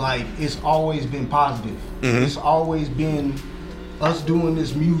was, like, it's always been positive. It's always been us doing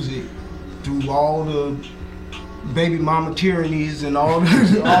this music through all the baby mama tyrannies and all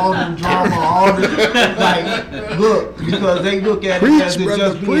the drama, all the, like, look, because they look at it as it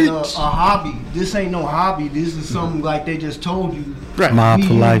just being a hobby. This ain't no hobby. This is something like they just told you. Right. Mob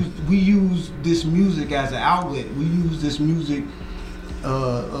for life. We use this music as an outlet. We use this music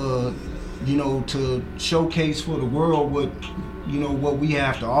to showcase for the world what we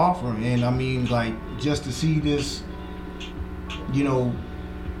have to offer. And I mean, like, just to see this,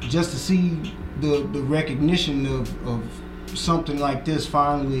 just to see the recognition of something like this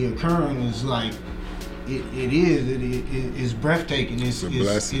finally occurring is like, it is breathtaking. It's a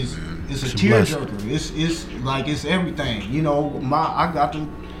blessing, man. It's a tearjerker. It's like, it's everything. I got to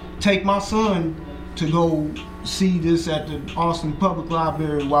take my son to go see this at the Austin Public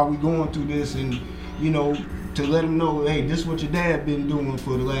Library while we going through this, and to let them know, hey, this is what your dad been doing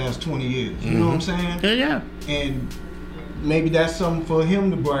for the last 20 years. You know what I'm saying? Yeah. And maybe that's something for him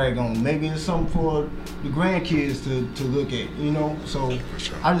to brag on. Maybe it's something for the grandkids to look at, you know? So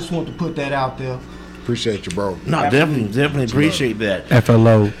I just want to put that out there. Appreciate you, bro. No, definitely appreciate that.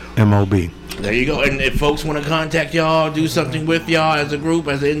 FLOMOB. There you go. And if folks want to contact y'all, do something with y'all as a group,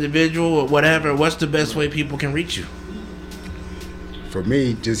 as an individual, or whatever, what's the best way people can reach you? For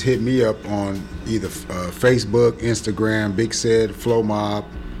me, just hit me up on either Facebook, Instagram, Big Said, FLOMOB.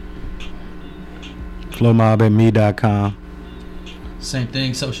 FLOMOB@me.com. Same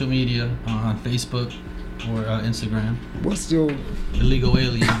thing, social media on Facebook or Instagram. What's your Illegal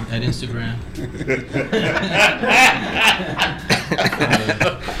Alien at Instagram?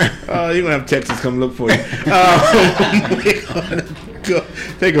 You're going to have Texas come look for you. We're going to go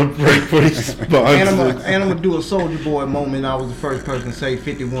take a break for these sponsors. And I'm going to do a Soulja Boy moment. I was the first person to say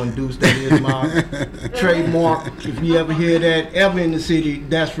 51 Deuce. That is my trademark. If you ever hear that ever in the city,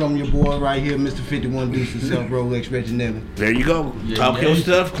 that's from your boy right here, Mr. 51 Deuce himself, Rolex Reggie Nevin. There you go. Talk your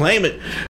stuff, claim it.